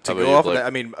 and to How about go you, off of Blake? that, I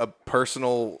mean, a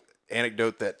personal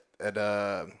anecdote that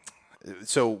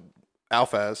so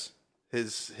Alfaz,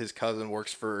 his cousin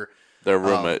works for Their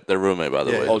roommate, by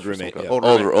the yeah, way. old roommate, yeah. Old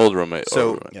Old roommate. So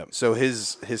old roommate. Yep. so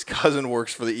his cousin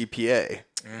works for the EPA,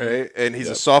 right? And he's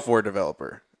a software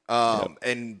developer.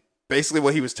 And basically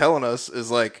what he was telling us is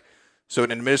so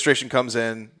an administration comes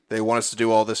in, they want us to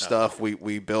do all this stuff.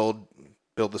 We build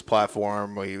this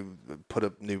platform, we put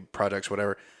up new projects,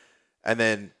 whatever. And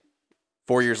then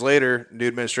 4 years later, new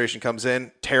administration comes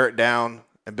in, tear it down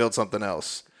and build something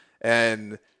else.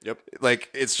 And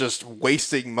it's just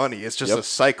wasting money. It's just a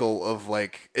cycle of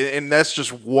and that's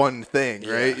just one thing,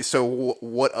 right? So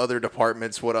what other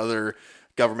departments, what other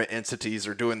government entities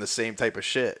are doing the same type of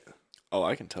shit? Oh,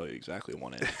 I can tell you exactly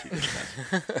one entity.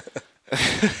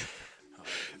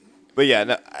 But yeah,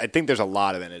 no, I think there's a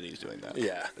lot of entities doing that.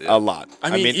 Yeah. A lot. I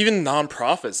mean, even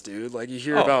nonprofits, dude. You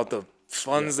hear about the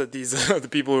funds that these the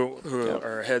people who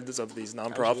are heads of these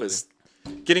nonprofits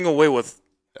getting away with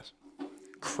Yes.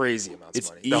 crazy amounts It's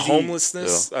of money. The easy-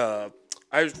 homelessness.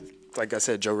 Like I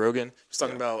said, Joe Rogan was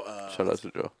talking about. Shout out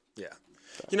to Joe. Yeah.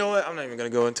 You know what? I'm not even gonna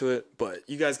go into it, but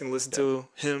you guys can listen to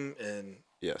him and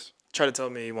Yes. try to tell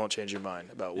me you won't change your mind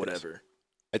about whatever.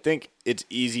 I think it's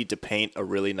easy to paint a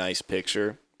really nice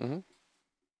picture. Mm-hmm.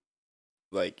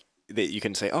 Like that you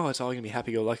can say, "Oh, it's all going to be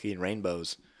happy-go-lucky and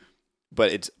rainbows,"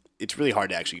 but it's really hard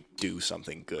to actually do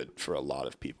something good for a lot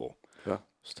of people, Yeah,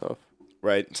 it's tough.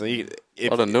 right? So A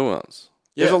lot of nuance.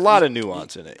 there's a lot of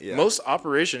nuance in it. Yeah, Most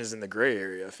operation is in the gray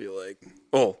area. I feel like.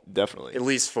 Oh, definitely. at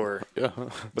least for Yeah. But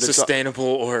it's- sustainable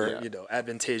or yeah.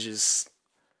 advantageous.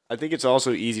 I think it's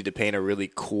also easy to paint a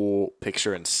really cool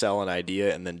picture and sell an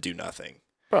idea and then do nothing.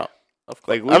 Bro. Of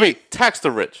course. Like I mean, tax the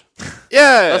rich.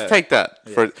 Yeah, Let's take that.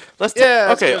 For let's Yeah,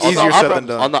 okay. that's On easier the, said than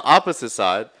done. on the opposite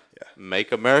side,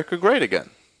 make America great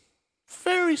again.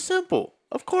 Very simple.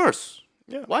 Of course.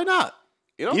 Yeah. Why not?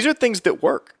 You know. these are things that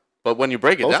work. But when you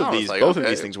break it Both down, of these, it's like, both of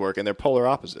okay, these things work, and they're polar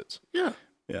opposites. Yeah.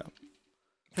 Yeah,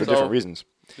 for So- different reasons.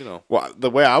 You know. Well, the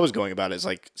way I was going about it is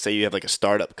like, say you have like a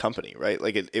startup company, right?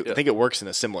 Like, I think it works in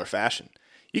a similar fashion.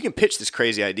 You can pitch this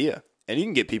crazy idea, and you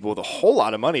can get people with a whole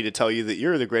lot of money to tell you that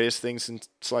you're the greatest thing since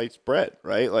sliced bread,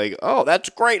 right? Like, oh, that's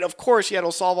great. Of course, yeah,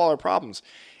 it'll solve all our problems.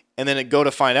 And then go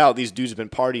to find out these dudes have been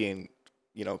partying,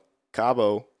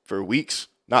 Cabo for weeks,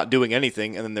 not doing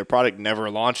anything, and then their product never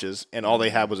launches, and all they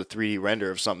had was a 3D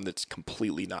render of something that's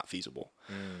completely not feasible.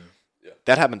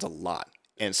 That happens a lot.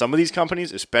 And some of these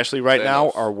companies, especially right now,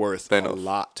 Thanos. are worth a Thanos.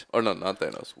 lot. Or no, not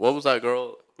Thanos. What was that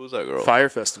girl? Who's that girl? Fire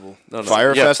Festival. No,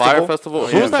 Fire yeah, Festival? Fire Festival.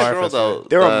 Who yeah, was that Fire girl Festival. though?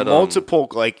 There are that, multiple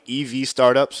like EV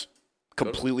startups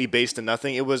completely based in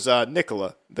nothing. It was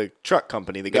Nikola, the truck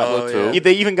company. They got Nikola, too.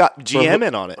 they even got GM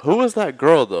in on it. Who was that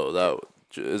girl though that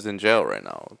is in jail right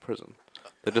now in prison?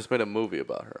 They just made a movie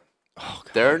about her. Oh,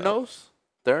 God, Theranos?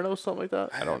 Theranos, something like that.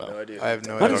 I don't know. No idea. I have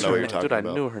no What idea. is her name? Talking Dude, I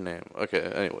about. knew her name. Okay,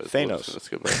 anyways. Thanos. Let's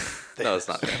skip that. No, it's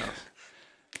not Thanos.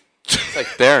 It's like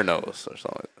Theranos or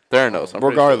something. Theranos. I'm pretty sure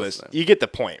Regardless, that's the name. you get the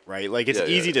point, right? Like it's Yeah,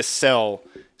 yeah, easy yeah. to sell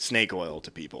snake oil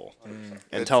to people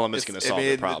and tell them it's going to solve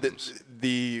their problems.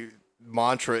 The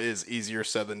mantra is easier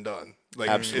said than done. Like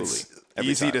Absolutely. it's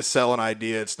Every easy time. to sell an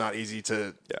idea. It's not easy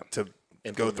to go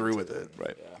Implement through with it.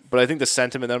 Right. But I think the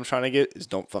sentiment that I'm trying to get is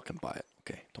don't fucking buy it.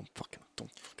 Okay. Don't fucking.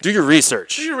 Do your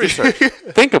research. Do your research.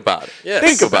 Think about it. Yes.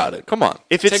 Think about it. Come on.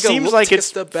 If it Take a seems look- like take a it's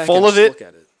step back full and of just it, look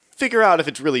at it. figure out if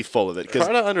it's really full of it because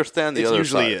Try to understand the it other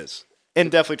usually side. is. And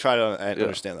definitely try to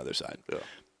understand the other side. Yeah.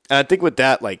 And I think with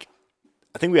that, like,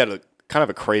 I think we had a kind of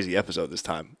a crazy episode this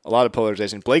time. A lot of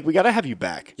polarization. Blake, we got to have you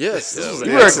back. Yes, this was You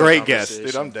an were a excellent great guest. conversation.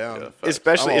 Dude, I'm down. facts.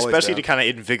 Especially I'm always to down. kind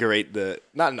of invigorate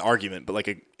not an argument, but like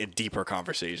a deeper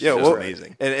conversation. Yeah, It's well,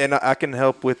 amazing. And I can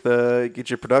help with get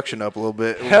your production up a little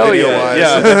bit. Hell yeah. video-wise.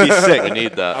 Yeah, that'd be sick. We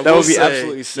need that. I That will would be say,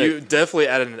 absolutely sick. You definitely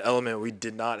added an element we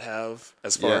did not have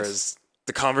as far Yes. as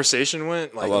the conversation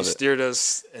went. Like you love it. steered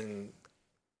us in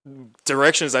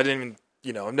directions I didn't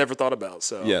even, I've never thought about.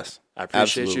 So Yes, I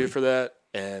appreciate absolutely. you for that.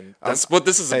 And that's what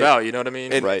this is about. You know what I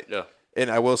mean? And- Right. Yeah. And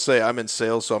I will say I'm in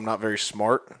sales, so I'm not very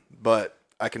smart, but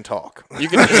I can talk. You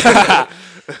can.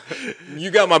 You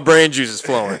got my brain juices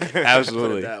flowing. Put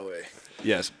Absolutely. it that way.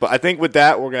 Yes. But I think with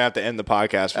that, we're going to have to end the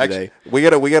podcast for Actually,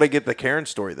 today. we gotta get the Karen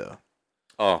story though.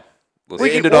 Oh. Let's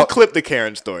We'll clip the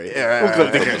Karen story. Yeah, we'll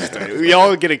clip the Karen story. We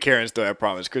all get a Karen story, I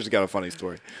promise. Chris has got a funny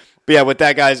story. But yeah, with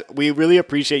that, guys, we really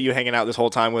appreciate you hanging out this whole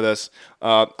time with us.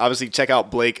 Obviously, check out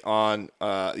Blake on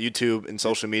YouTube and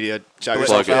social media. Shout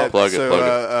yourself Plug it, out. plug it, So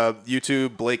plug it.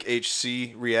 YouTube Blake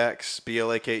HC reacts,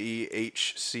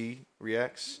 BLAKEHC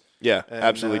reacts. Yeah, And,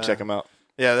 absolutely. Check him out.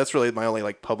 Yeah, that's really my only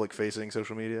like public facing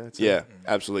social media. I'd say. Yeah,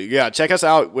 absolutely. Yeah, check us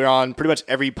out. We're on pretty much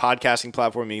every podcasting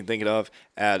platform you can think of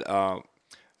at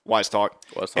Wise Talk.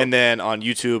 Wise Talk. And then on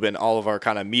YouTube and all of our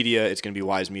kind of media, it's going to be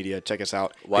Wise Media. Check us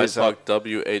out. Wise It's, Talk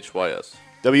WHYS.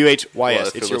 WHYS. Well,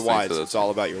 if It's you're your listening Wise. to this, It's all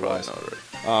about your probably Wise.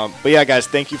 know already. But yeah, guys,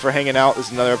 thank you for hanging out. This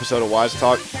is another episode of Wise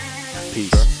Talk.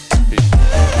 Peace.